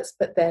experts,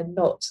 but they're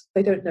not,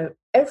 they don't know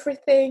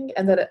everything,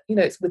 and that,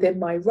 it's within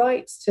my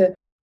rights to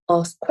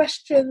ask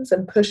questions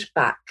and push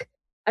back.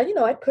 And,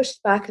 I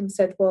pushed back and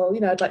said, well,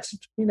 I'd like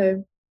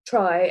to,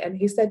 try. And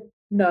he said,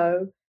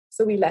 no.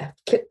 So we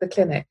left the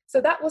clinic.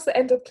 So that was the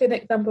end of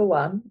clinic number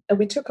 1. And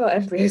we took our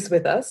embryos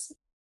with us.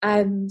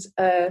 And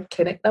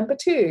clinic number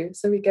 2.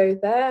 So we go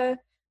there,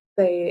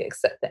 they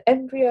accept the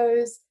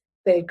embryos,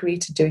 they agree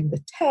to doing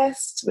the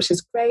test, which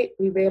is great.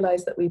 We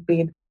realize that we've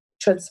been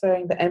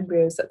transferring the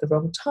embryos at the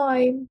wrong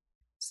time.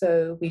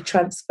 So we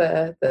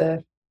transfer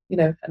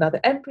another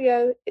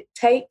embryo. It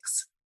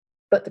takes,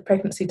 but the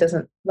pregnancy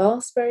doesn't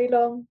last very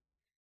long.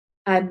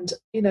 And,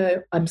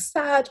 I'm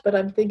sad, but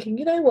I'm thinking,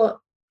 you know what?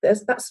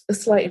 That's a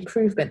slight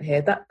improvement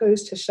here. That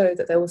goes to show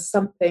that there was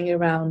something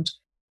around,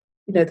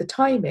 the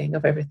timing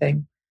of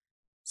everything.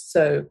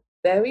 So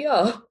there we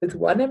are with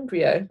 1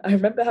 embryo. I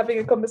remember having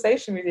a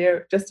conversation with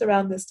you just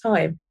around this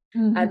time,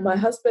 and my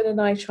husband and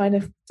I trying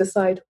to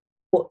decide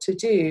what to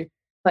do,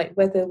 like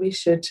whether we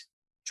should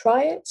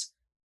try it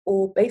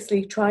or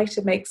basically try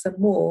to make some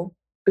more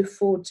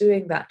before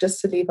doing that,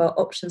 just to leave our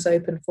options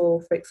open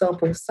for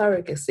example,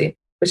 surrogacy,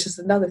 which is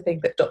another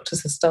thing that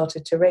doctors have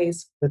started to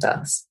raise with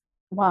us.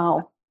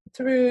 Wow.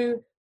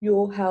 Through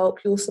your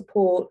help, your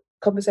support,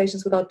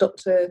 conversations with our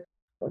doctor,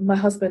 my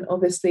husband,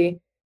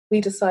 obviously, we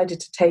decided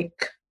to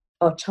take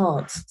our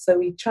chance. So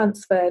we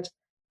transferred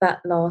that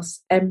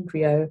last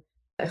embryo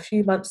a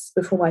few months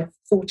before my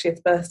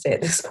 40th birthday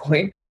at this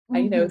point.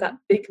 And, that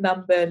big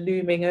number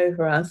looming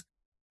over us.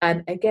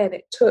 And again,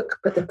 it took,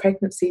 but the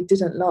pregnancy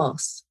didn't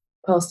last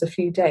past a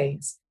few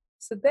days.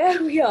 So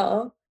there we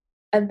are.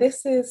 And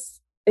this is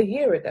a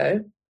year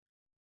ago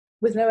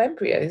with no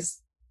embryos.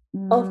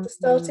 After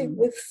starting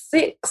with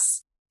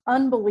 6.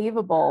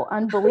 Unbelievable.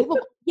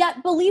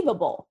 Yet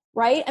believable,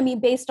 right? I mean,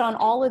 based on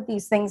all of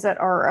these things that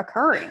are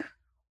occurring.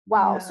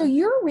 Wow. Yeah. So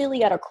you're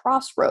really at a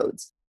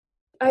crossroads.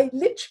 I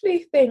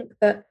literally think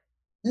that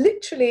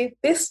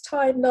this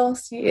time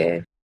last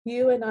year,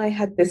 you and I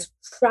had this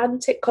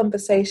frantic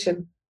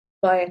conversation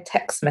via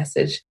text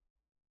message.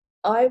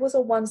 I was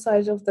on one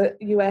side of the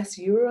US,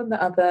 you were on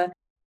the other.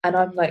 And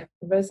I'm like,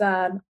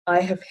 Roseanne,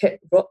 I have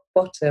hit rock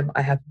bottom.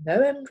 I have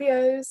no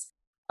embryos.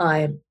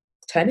 I'm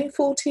turning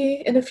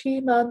 40 in a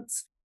few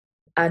months,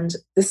 and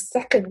the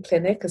second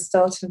clinic is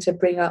starting to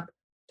bring up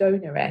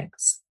donor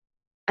eggs.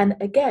 And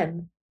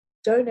again,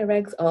 donor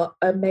eggs are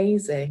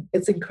amazing.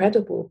 It's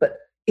incredible, but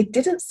it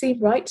didn't seem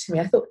right to me.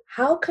 I thought,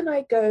 how can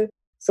I go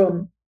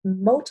from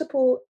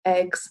multiple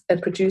eggs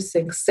and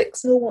producing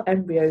 6 normal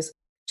embryos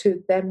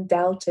to them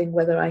doubting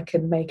whether I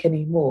can make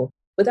any more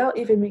without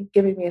even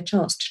giving me a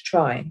chance to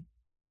try?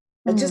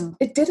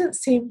 It didn't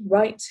seem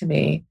right to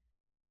me.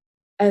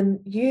 And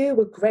you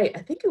were great. I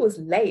think it was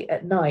late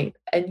at night,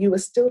 and you were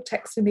still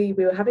texting me.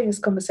 We were having this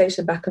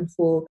conversation back and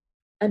forth.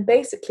 And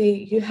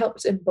basically, you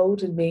helped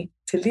embolden me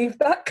to leave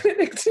that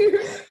clinic too.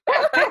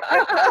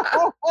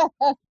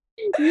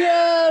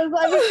 Yes.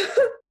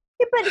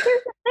 But here's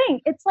the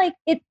thing. It's like,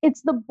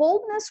 it's the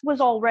boldness was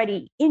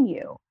already in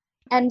you.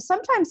 And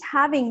sometimes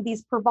having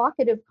these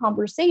provocative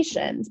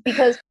conversations,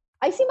 because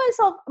I see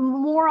myself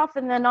more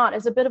often than not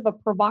as a bit of a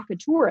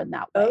provocateur in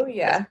that way.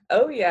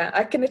 Oh yeah.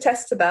 I can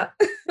attest to that.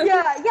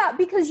 Yeah.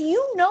 Because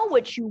you know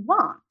what you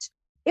want.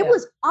 It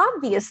was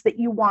obvious that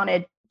you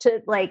wanted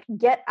to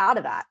get out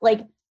of that.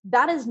 Like,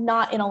 that is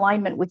not in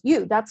alignment with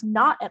you. That's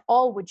not at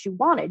all what you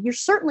wanted. You're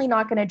certainly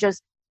not going to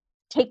just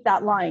take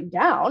that lying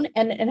down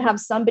and have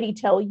somebody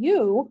tell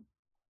you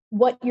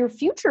what your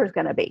future is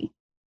going to be.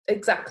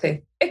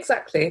 Exactly. I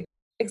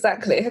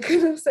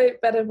couldn't say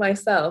it better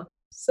myself.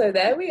 So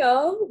there we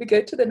are. We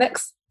go to the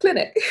next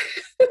clinic.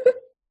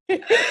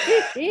 With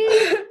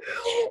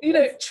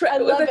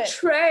a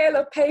trail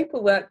of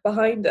paperwork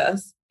behind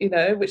us,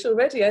 which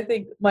already I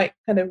think might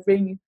kind of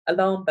ring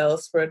alarm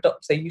bells for a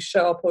doctor. You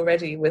show up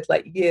already with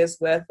years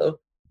worth of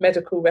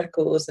medical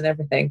records and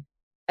everything.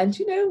 And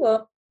you know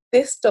what?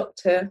 This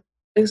doctor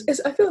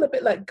is I feel a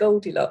bit like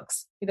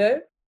Goldilocks,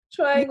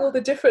 trying all the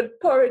different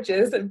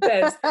porridges and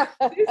beds.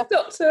 This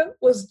doctor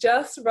was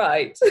just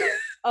right.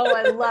 Oh,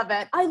 I love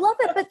it.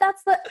 But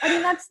that's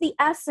the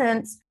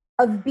essence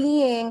of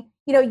being,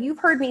 you've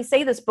heard me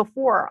say this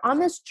before, on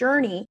this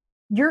journey,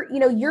 you're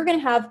going to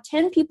have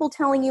 10 people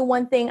telling you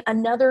one thing,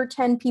 another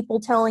 10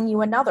 people telling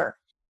you another.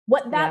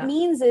 What that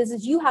means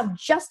is you have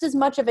just as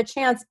much of a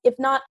chance, if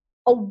not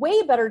a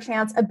way better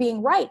chance, of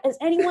being right as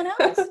anyone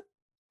else.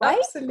 Right?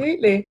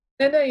 Absolutely.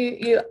 No,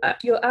 you're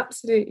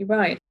absolutely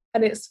right.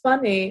 And it's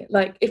funny,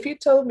 if you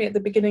told me at the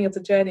beginning of the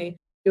journey,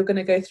 you're going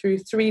to go through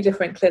 3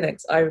 different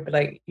clinics, I would be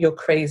like, you're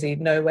crazy.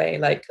 No way.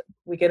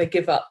 We're going to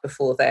give up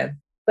before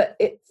then. But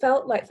it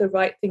felt like the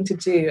right thing to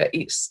do at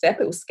each step.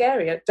 It was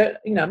scary. I'm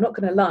not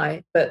going to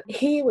lie, but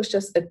he was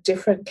just a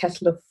different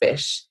kettle of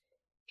fish.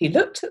 He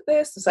looked at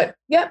this, was like,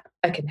 yep,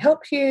 I can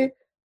help you.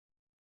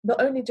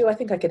 not only do I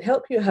think I can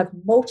help you, I have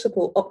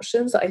multiple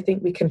options that I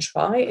think we can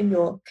try in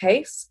your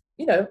case.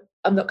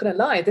 I'm not going to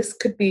lie, this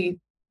could be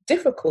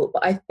difficult,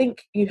 but I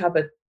think you have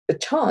a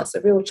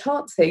real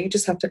chance here. You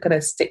just have to kind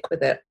of stick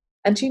with it.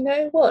 And you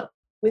know what?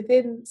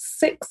 Within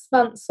 6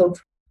 months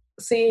of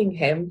seeing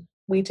him,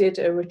 we did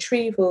a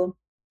retrieval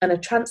and a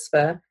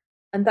transfer,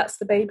 and that's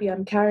the baby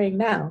I'm carrying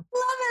now.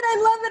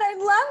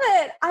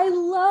 I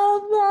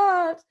love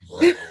that.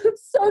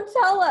 So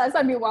tell us.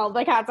 I mean, well,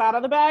 the cat's out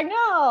of the bag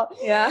now.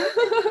 Yeah.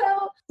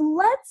 So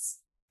let's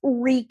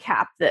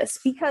recap this,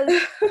 because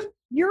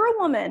you're a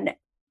woman.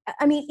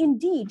 I mean,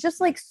 indeed,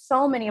 just like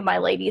so many of my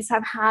ladies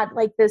have had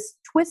like this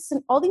twists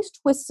and all these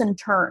twists and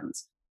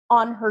turns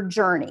on her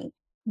journey,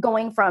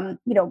 going from,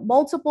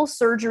 multiple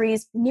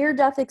surgeries,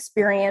 near-death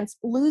experience,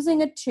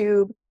 losing a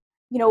tube,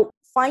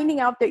 finding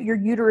out that your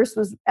uterus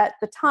was at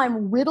the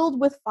time riddled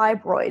with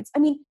fibroids. I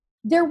mean,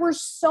 there were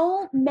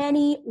so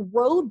many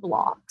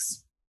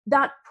roadblocks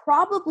that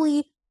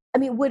probably,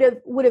 would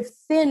have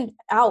thinned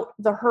out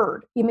the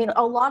herd. I mean,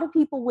 a lot of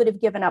people would have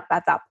given up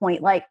at that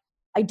point. Like,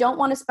 I don't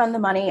want to spend the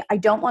money. I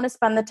don't want to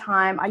spend the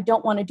time. I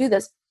don't want to do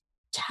this.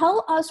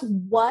 Tell us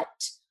what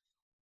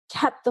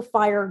kept the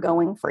fire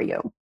going for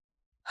you.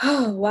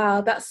 Oh,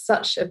 wow. That's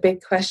such a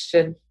big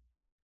question.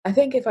 I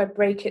think if I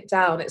break it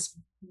down, it's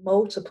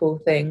multiple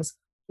things.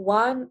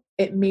 One,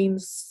 it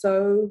means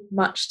so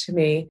much to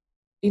me.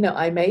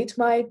 I made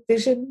my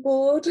vision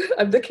board.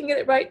 I'm looking at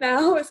it right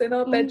now. It's in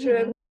our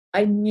bedroom. Mm-hmm.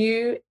 I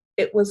knew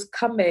it was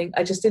coming.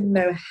 I just didn't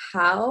know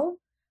how.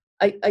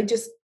 I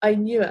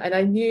knew it. And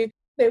I knew,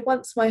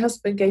 once my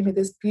husband gave me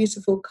this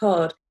beautiful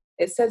card,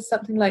 it said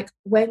something like,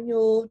 when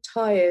you're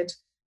tired,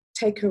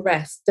 take a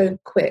rest,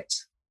 don't quit.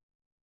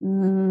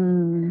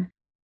 Mm.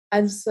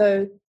 And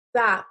so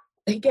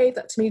he gave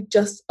that to me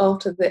just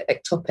after the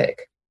ectopic,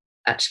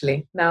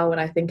 actually, now when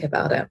I think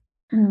about it.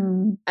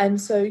 Mm. And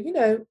so,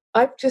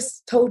 I've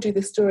just told you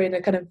this story in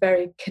a kind of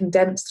very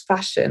condensed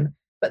fashion,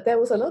 but there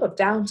was a lot of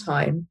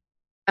downtime,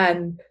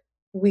 and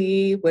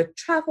we would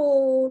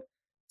travel,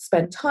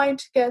 spend time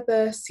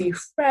together, see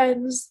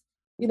friends.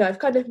 I've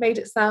kind of made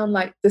it sound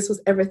like this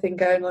was everything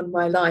going on in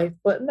my life,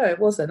 but no, it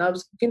wasn't. I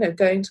was,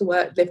 going to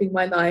work, living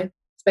my life,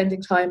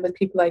 spending time with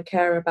people I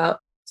care about.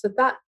 So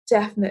that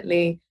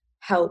definitely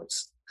helped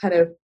kind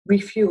of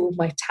refuel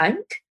my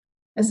tank,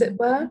 as it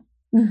were.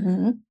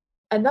 Mm-hmm.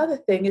 Another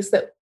thing is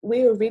that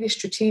we were really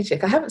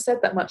strategic. I haven't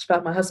said that much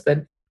about my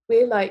husband.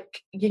 We're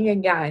like yin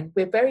and yang.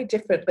 We're very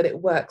different, but it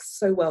works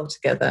so well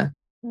together.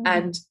 Mm-hmm.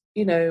 And,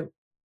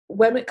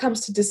 when it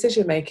comes to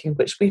decision making,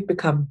 which we've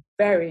become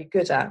very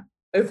good at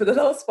over the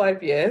last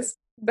 5 years,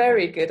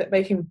 very good at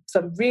making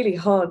some really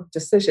hard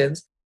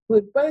decisions, we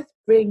would both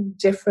bring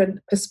different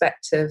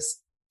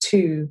perspectives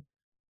to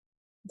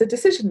the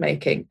decision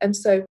making. And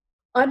so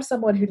I'm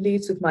someone who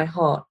leads with my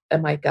heart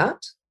and my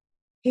gut.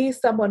 He's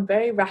someone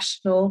very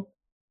rational,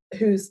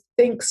 who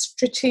thinks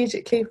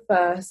strategically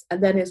first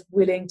and then is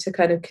willing to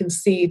kind of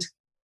concede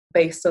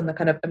based on the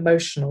kind of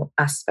emotional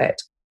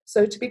aspect.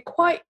 So to be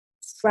quite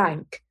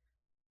frank,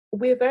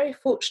 we're very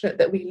fortunate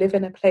that we live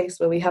in a place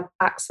where we have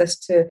access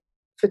to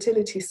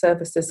fertility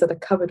services that are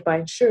covered by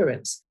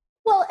insurance.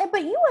 Well,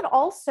 but you had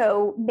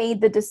also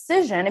made the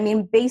decision. I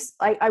mean,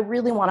 I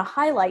really want to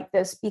highlight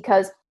this,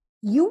 because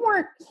you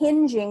weren't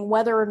hinging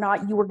whether or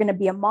not you were going to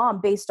be a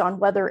mom based on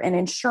whether an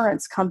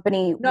insurance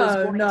company was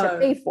going to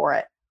pay for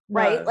it.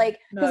 Right?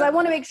 Because I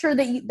want to make sure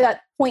that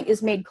that point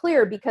is made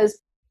clear, because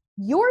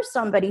you're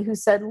somebody who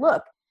said,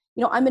 look,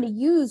 I'm going to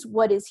use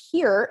what is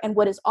here and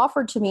what is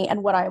offered to me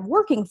and what I am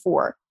working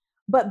for.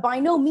 But by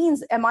no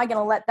means am I going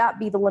to let that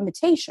be the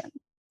limitation.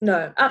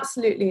 No,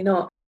 absolutely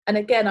not. And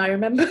again, I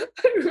remember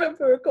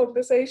a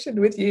conversation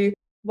with you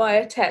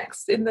via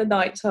text in the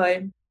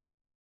nighttime.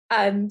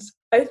 And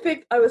I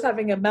think I was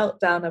having a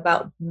meltdown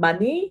about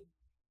money.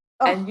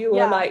 And you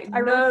were like,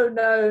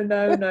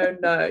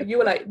 no. You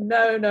were like,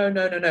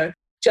 no.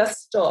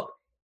 Just stop.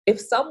 If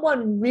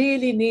someone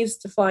really needs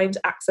to find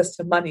access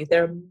to money,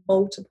 there are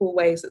multiple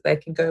ways that they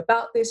can go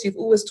about this. You've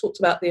always talked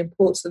about the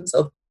importance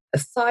of a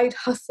side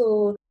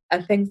hustle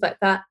and things like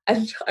that.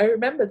 And I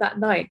remember that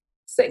night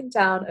sitting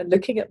down and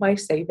looking at my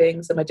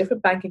savings and my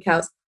different bank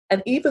accounts,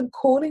 and even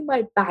calling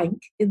my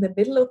bank in the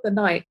middle of the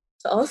night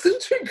to ask them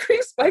to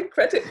increase my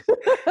credit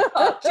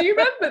card. Do you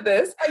remember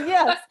this?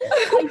 Yes,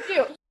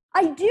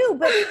 I do.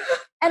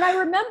 And I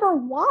remember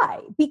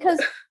why,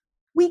 because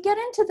we get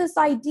into this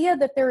idea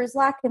that there is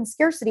lack and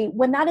scarcity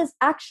when that is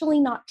actually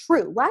not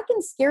true. Lack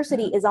and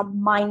scarcity is a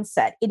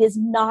mindset. It is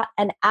not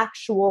an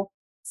actual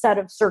set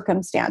of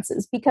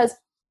circumstances, because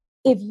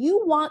if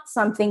you want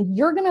something,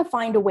 you're going to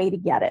find a way to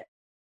get it.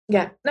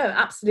 Yeah, no,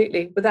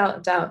 absolutely, without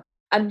a doubt.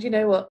 And you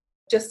know what?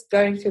 Just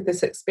going through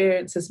this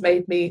experience has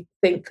made me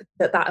think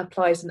that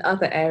applies in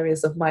other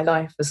areas of my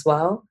life as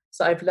well.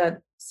 So I've learned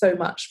so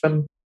much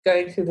from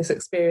going through this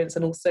experience,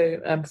 and also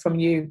from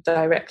you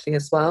directly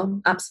as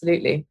well.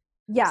 Absolutely.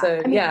 Yeah.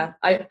 So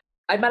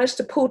I managed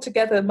to pull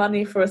together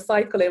money for a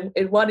cycle in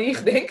one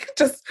evening,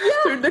 just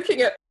through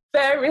looking at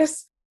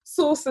various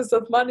sources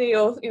of money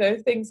or,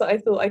 things that I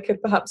thought I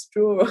could perhaps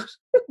draw on.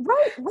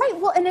 Right.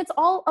 Well, and it's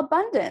all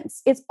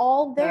abundance. It's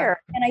all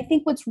there. Yeah. And I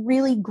think what's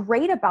really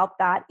great about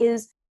that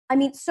is, I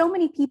mean, so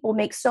many people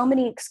make so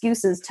many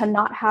excuses to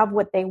not have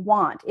what they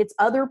want. It's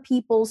other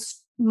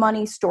people's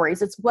money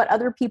stories. It's what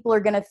other people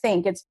are going to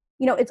think. It's,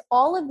 it's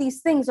all of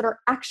these things that are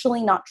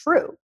actually not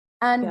true.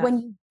 And when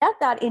you get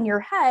that in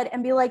your head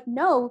and be like,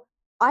 no,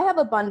 I have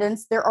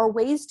abundance. There are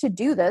ways to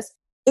do this.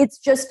 It's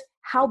just,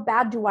 how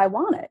bad do I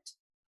want it?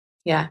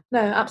 Yeah, no,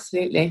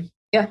 absolutely.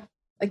 Yeah.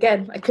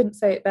 Again, I couldn't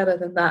say it better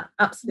than that.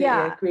 Absolutely,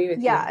 I agree with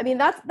you. Yeah, I mean,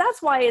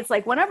 that's why it's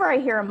like whenever I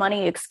hear a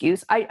money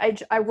excuse, I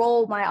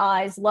roll my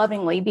eyes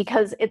lovingly,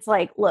 because it's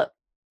like, look,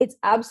 it's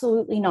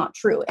absolutely not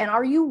true. And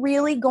are you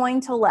really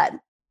going to let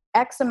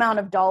X amount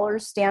of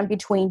dollars stand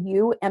between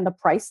you and the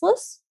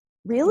priceless?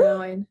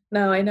 Really?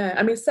 No, I know.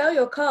 I mean, sell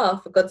your car,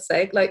 for God's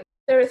sake. Like,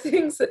 there are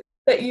things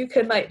that you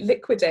can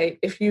liquidate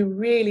if you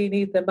really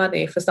need the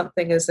money for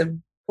something as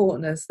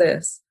important as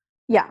this.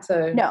 Yeah.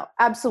 So no,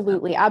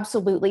 absolutely.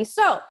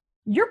 So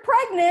you're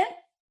pregnant.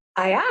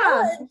 I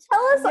am.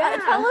 Tell us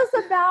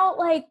about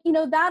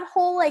that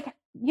whole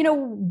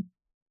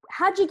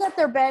how'd you get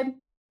there, babe?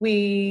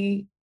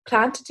 We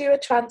plan to do a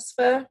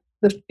transfer.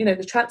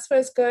 The transfer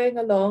is going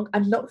along.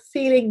 I'm not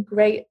feeling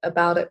great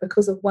about it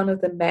because of one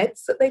of the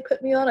meds that they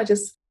put me on.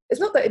 It's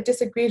not that it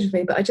disagreed with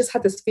me, but I just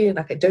had this feeling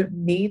like I don't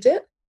need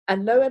it.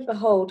 And lo and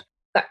behold,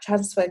 that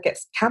transfer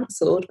gets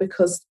cancelled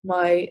because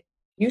my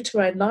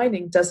uterine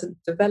lining doesn't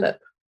develop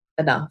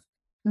enough.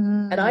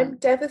 And I'm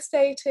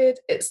devastated.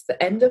 It's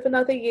the end of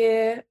another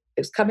year.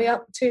 It's coming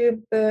up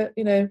to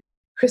the,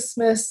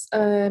 Christmas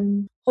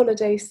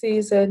holiday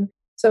season.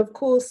 So, of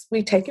course,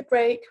 we take a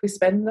break. We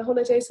spend the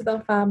holidays with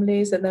our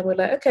families. And then we're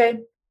like, okay,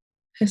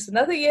 it's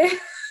another year.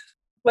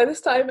 By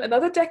this time,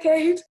 another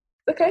decade.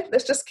 Okay,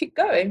 let's just keep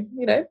going.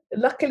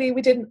 Luckily,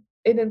 we didn't,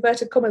 in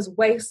inverted commas,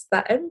 waste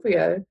that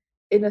embryo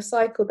in a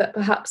cycle that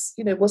perhaps,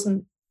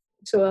 wasn't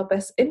to our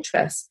best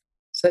interest.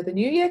 So the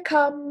new year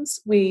comes,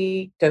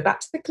 we go back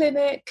to the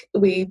clinic,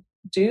 we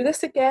do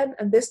this again.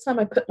 And this time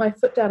I put my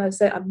foot down and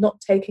say, I'm not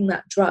taking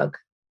that drug.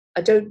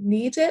 I don't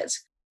need it.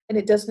 And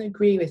it doesn't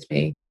agree with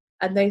me.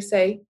 And they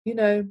say,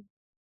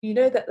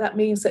 that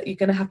means that you're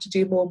going to have to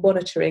do more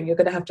monitoring. You're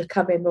going to have to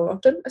come in more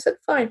often. I said,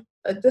 fine.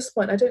 At this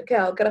point, I don't care.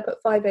 I'll get up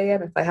at 5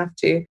 a.m. if I have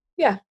to.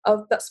 Yeah,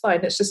 that's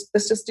fine. Let's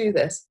just do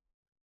this.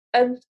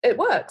 And it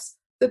works.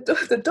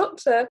 The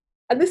doctor,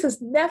 and this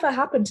has never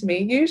happened to me.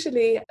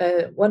 Usually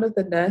one of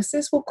the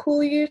nurses will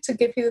call you to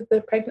give you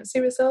the pregnancy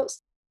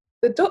results.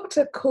 The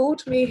doctor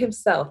called me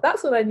himself.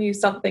 That's when I knew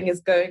something is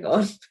going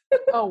on.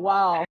 Oh,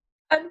 wow.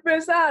 And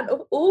Roseanne,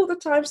 of all the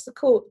times to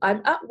call,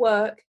 I'm at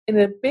work in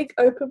a big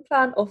open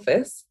plan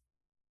office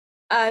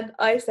and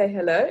I say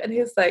hello and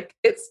he's like,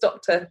 it's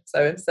Dr.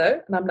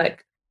 So-and-so. And I'm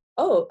like,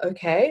 oh,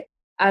 okay.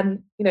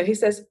 And, he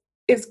says,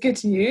 it's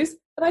good news.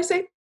 And I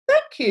say,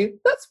 thank you.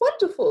 That's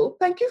wonderful.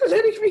 Thank you for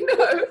letting me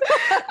know.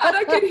 And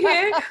I can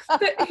hear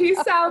that he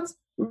sounds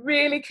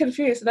really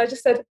confused. And I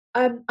just said,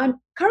 I'm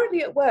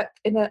currently at work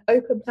in an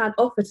open plan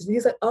office. And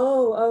he's like,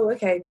 oh,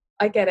 okay.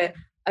 I get it.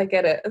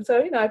 And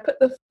so, I put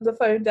the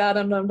phone down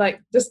and I'm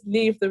like, just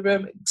leave the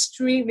room,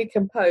 extremely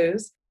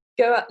composed,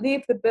 go out,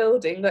 leave the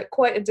building, like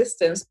quite a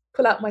distance,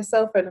 pull out my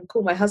cell phone and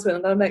call my husband.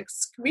 And I'm like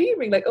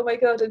screaming, like, oh my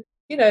God. And,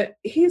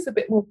 he's a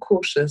bit more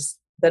cautious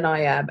than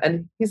I am.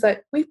 And he's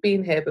like, we've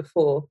been here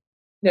before.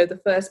 The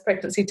first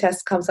pregnancy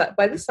test comes out.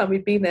 By this time,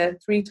 we've been there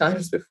 3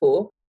 times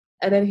before.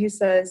 And then he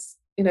says,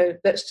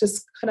 let's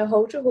just kind of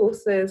hold your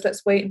horses.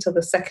 Let's wait until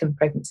the second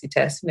pregnancy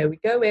test. We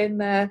go in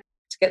there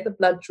to get the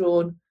blood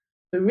drawn.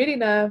 We're really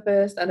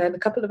nervous. And then a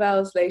couple of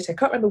hours later, I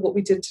can't remember what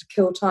we did to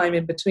kill time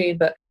in between,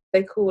 but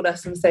they called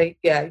us and say,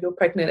 yeah, you're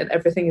pregnant and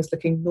everything is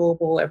looking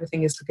normal.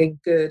 Everything is looking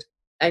good.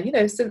 And,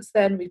 since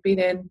then we've been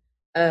in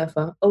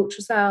for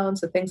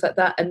ultrasounds and things like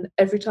that. And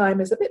every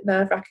time is a bit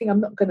nerve-wracking.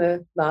 I'm not going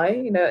to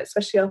lie,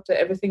 especially after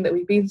everything that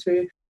we've been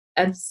through.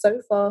 And so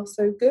far,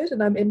 so good.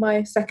 And I'm in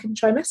my second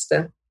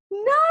trimester.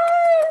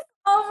 Nice!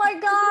 Oh my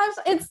gosh.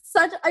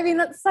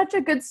 That's such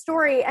a good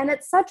story. And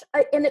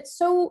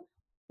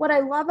what I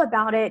love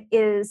about it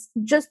is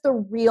just the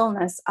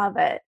realness of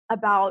it,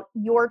 about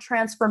your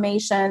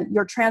transformation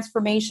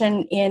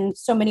in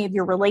so many of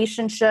your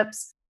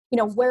relationships,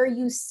 where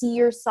you see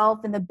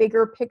yourself in the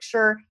bigger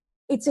picture.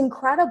 It's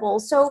incredible.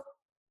 So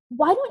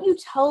why don't you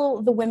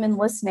tell the women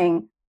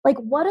listening,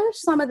 what are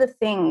some of the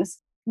things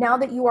now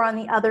that you are on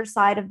the other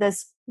side of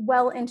this,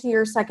 well into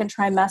your second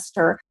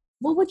trimester,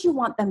 what would you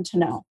want them to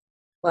know?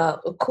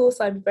 Well, of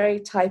course, I'm very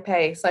type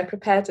A, so I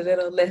prepared a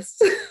little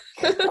list.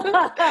 You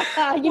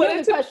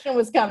knew the question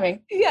was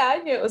coming. Yeah,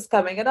 I knew it was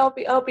coming, and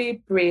I'll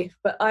be brief.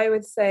 But I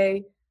would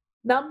say,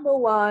 number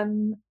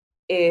one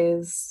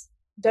is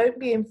don't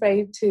be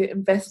afraid to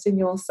invest in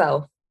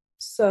yourself.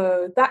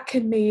 So that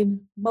can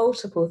mean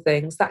multiple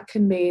things. That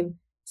can mean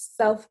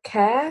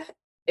self-care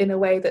in a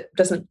way that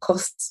doesn't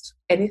cost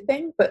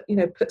anything, but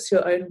puts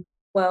your own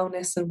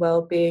wellness and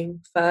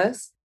well-being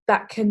first.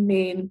 That can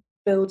mean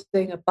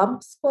building a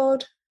bump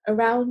squad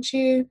around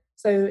you.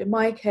 So in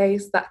my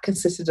case, that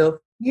consisted of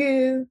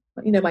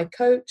my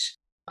coach.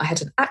 I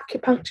had an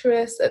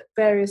acupuncturist at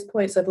various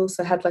points. I've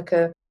also had like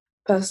a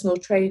personal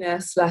trainer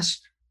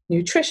 /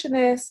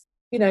 nutritionist.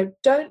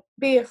 Don't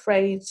be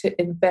afraid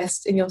to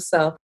invest in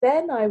yourself.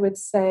 Then I would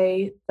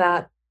say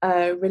that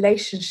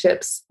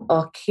relationships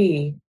are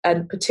key,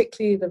 and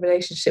particularly the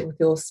relationship with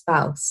your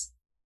spouse.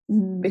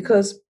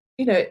 Because,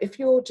 if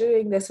you're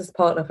doing this as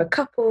part of a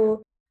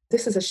couple,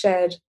 this is a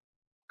shared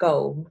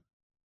goal.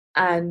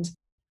 And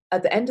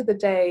at the end of the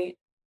day,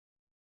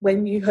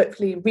 when you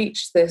hopefully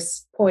reach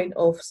this point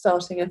of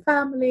starting a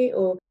family,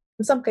 or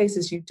in some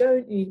cases you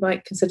don't, you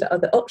might consider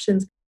other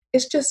options,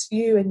 it's just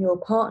you and your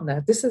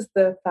partner. This is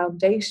the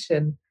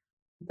foundation,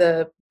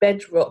 the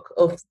bedrock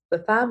of the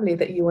family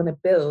that you want to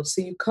build.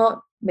 So you can't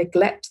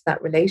neglect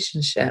that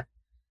relationship.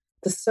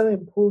 That's so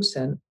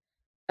important.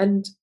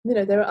 And,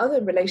 there are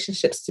other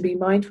relationships to be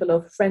mindful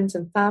of, friends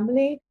and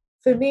family.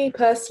 For me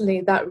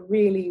personally, that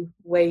really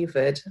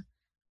wavered.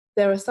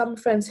 There are some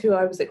friends who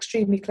I was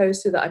extremely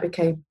close to that I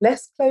became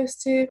less close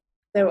to.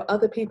 There were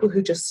other people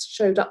who just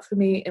showed up for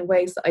me in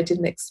ways that I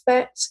didn't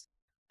expect.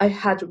 I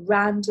had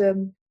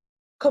random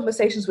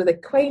conversations with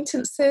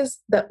acquaintances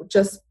that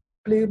just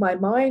blew my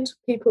mind.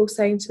 People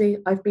saying to me,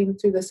 I've been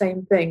through the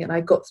same thing and I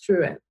got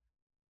through it,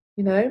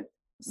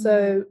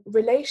 So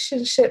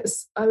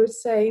relationships, I would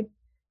say,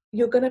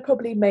 you're going to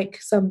probably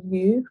make some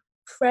new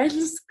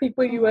friends,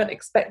 people you weren't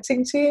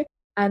expecting to,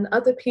 and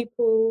other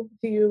people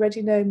who you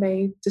already know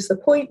may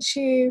disappoint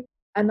you.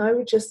 And I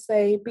would just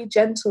say, be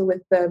gentle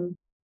with them,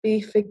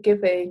 be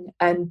forgiving,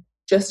 and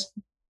just,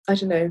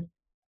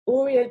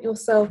 orient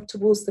yourself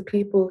towards the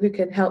people who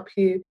can help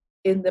you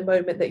in the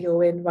moment that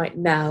you're in right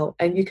now.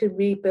 And you can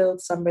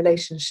rebuild some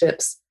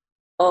relationships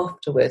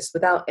afterwards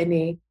without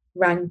any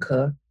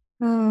rancor.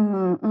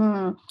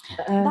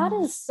 That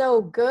is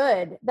so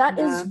good. That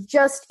is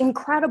just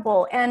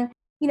incredible. And,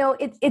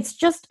 it's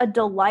just a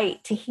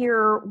delight to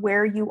hear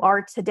where you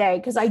are today.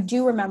 Because I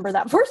do remember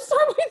that first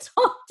time we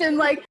talked,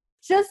 and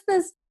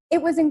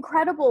it was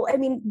incredible. I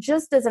mean,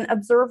 just as an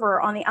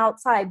observer on the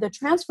outside, the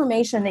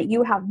transformation that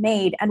you have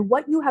made and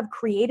what you have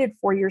created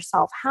for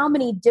yourself, how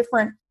many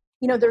different,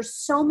 there's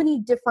so many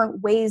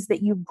different ways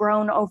that you've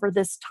grown over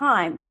this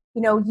time.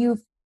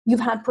 You've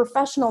had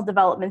professional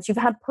developments, you've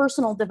had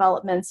personal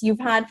developments, you've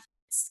had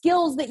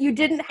skills that you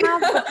didn't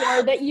have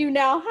before that you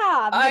now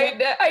have.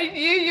 I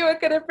knew you were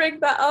going to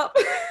bring that up.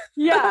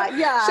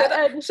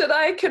 Yeah. Should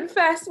I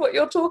confess what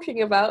you're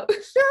talking about?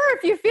 Sure,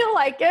 if you feel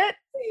like it.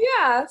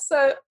 Yeah.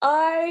 So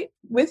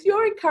with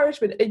your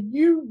encouragement, and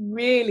you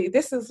really,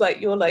 this is like,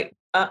 you're like,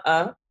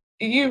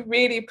 you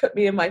really put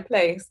me in my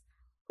place.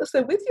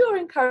 So with your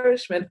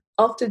encouragement,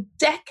 after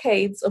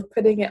decades of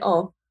putting it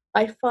off,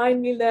 I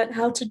finally learned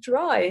how to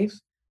drive.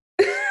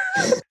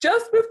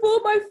 Just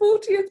before my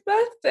 40th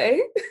birthday.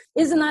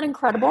 Isn't that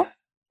incredible?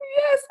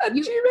 Yes. And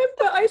do you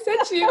remember I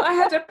said to you, I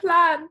had a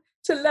plan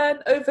to learn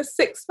over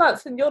 6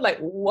 months, and you're like,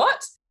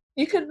 what?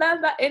 You can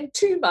learn that in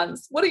 2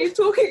 months. What are you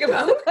talking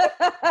about?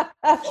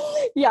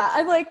 Yeah,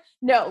 I'm like,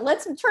 no,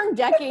 let's turn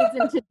decades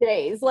into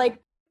days. Like,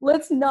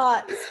 let's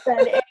not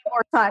spend any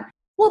more time.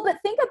 Well,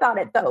 but think about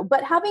it though.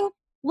 But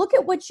look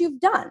at what you've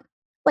done.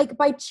 Like,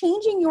 by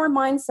changing your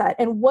mindset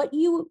and what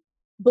you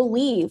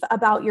believe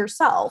about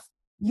yourself,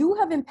 you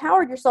have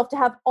empowered yourself to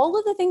have all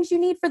of the things you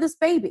need for this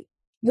baby.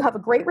 You have a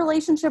great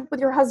relationship with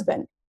your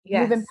husband.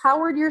 Yes. You've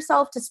empowered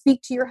yourself to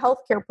speak to your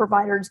healthcare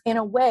providers in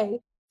a way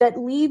that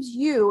leaves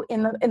you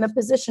in the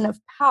position of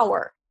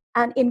power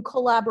and in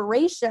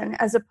collaboration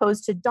as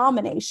opposed to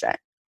domination,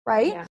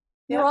 right? Yeah.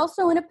 You're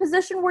also in a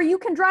position where you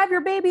can drive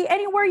your baby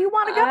anywhere you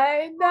want to go.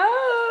 I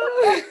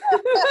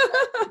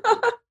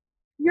know.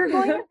 You're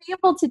going to be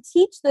able to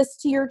teach this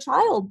to your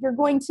child. You're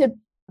going to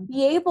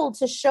be able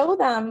to show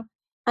them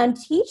and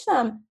teach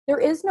them there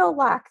is no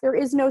lack, there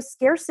is no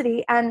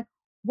scarcity. And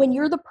when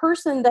you're the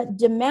person that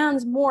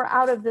demands more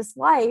out of this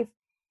life,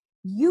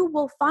 you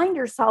will find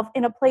yourself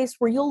in a place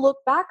where you'll look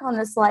back on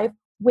this life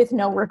with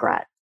no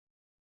regret.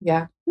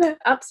 Yeah, no,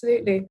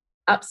 absolutely.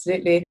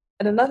 Absolutely.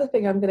 And another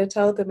thing I'm going to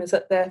tell them is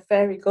that their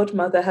fairy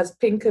godmother has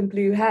pink and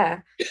blue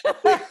hair.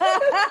 Oh,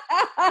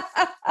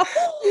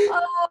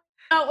 I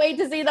can't wait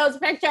to see those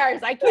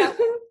pictures. I can't.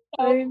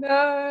 I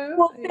know.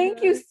 Well,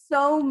 thank you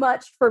so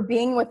much for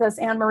being with us,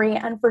 Anne-Marie,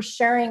 and for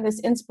sharing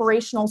this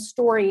inspirational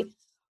story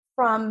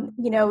from,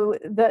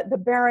 the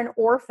barren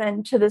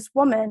orphan to this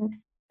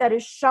woman that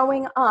is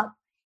showing up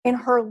in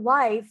her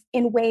life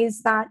in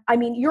ways that,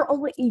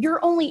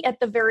 you're only at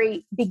the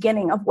very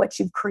beginning of what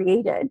you've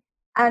created.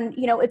 And,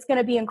 it's going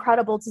to be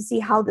incredible to see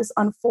how this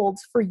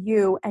unfolds for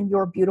you and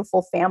your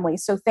beautiful family.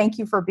 So thank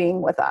you for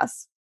being with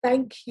us.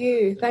 Thank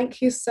you. Thank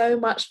you so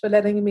much for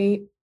letting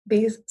me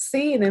be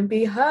seen and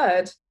be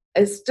heard.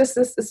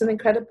 It's an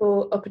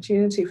incredible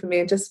opportunity for me.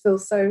 It just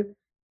feels so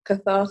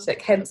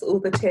cathartic, hence all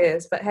the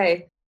tears. But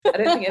hey, I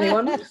don't think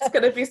anyone is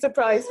going to be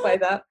surprised by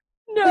that.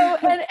 No,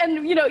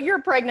 and you're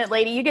a pregnant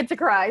lady. You get to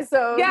cry.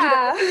 So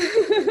yeah,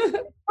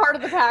 part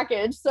of the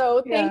package.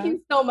 So thank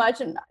you so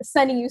much, and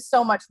sending you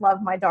so much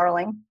love, my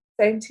darling.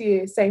 Same to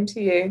you. Same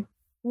to you.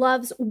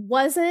 Loves,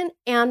 wasn't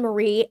Anne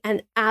Marie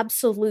an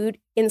absolute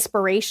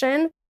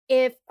inspiration?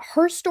 If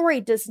her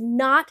story does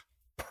not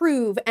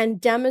prove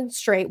and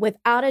demonstrate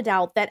without a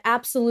doubt that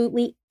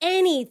absolutely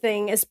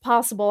anything is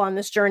possible on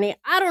this journey,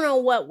 I don't know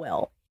what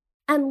will.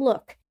 And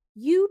look,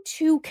 you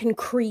too can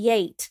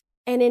create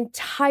an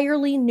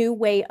entirely new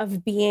way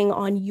of being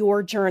on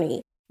your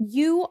journey.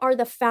 You are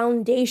the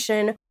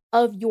foundation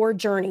of your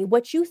journey.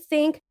 What you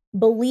think,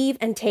 believe,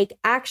 and take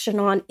action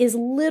on is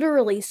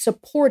literally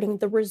supporting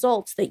the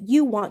results that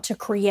you want to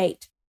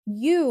create.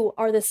 You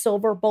are the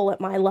silver bullet,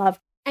 my love.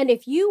 And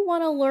if you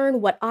want to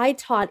learn what I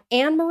taught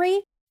Anne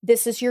Marie,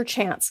 this is your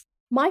chance.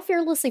 My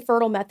Fearlessly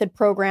Fertile Method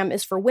program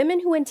is for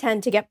women who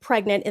intend to get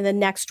pregnant in the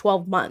next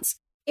 12 months.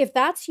 If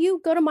that's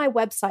you, go to my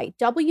website,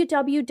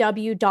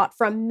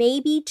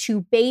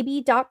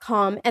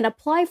 www.frommaybe2baby.com, and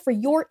apply for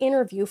your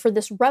interview for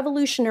this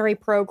revolutionary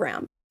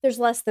program. There's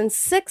less than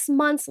 6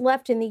 months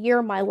left in the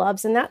year, my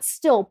loves, and that's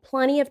still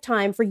plenty of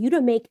time for you to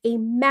make a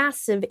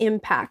massive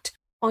impact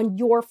on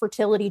your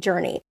fertility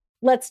journey.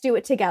 Let's do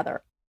it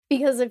together.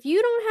 Because if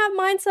you don't have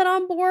mindset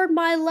on board,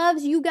 my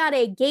loves, you got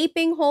a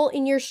gaping hole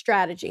in your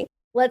strategy.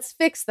 Let's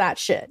fix that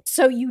shit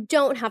so you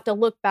don't have to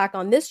look back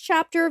on this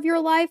chapter of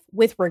your life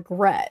with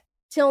regret.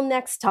 Till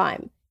next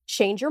time,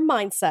 change your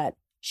mindset,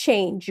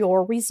 change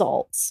your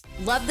results.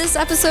 Love this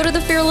episode of the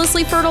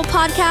Fearlessly Fertile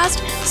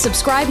podcast?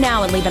 Subscribe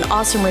now and leave an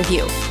awesome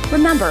review.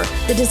 Remember,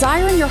 the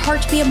desire in your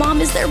heart to be a mom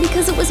is there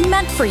because it was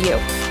meant for you.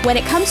 When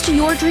it comes to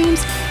your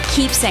dreams,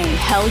 keep saying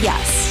hell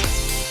yes.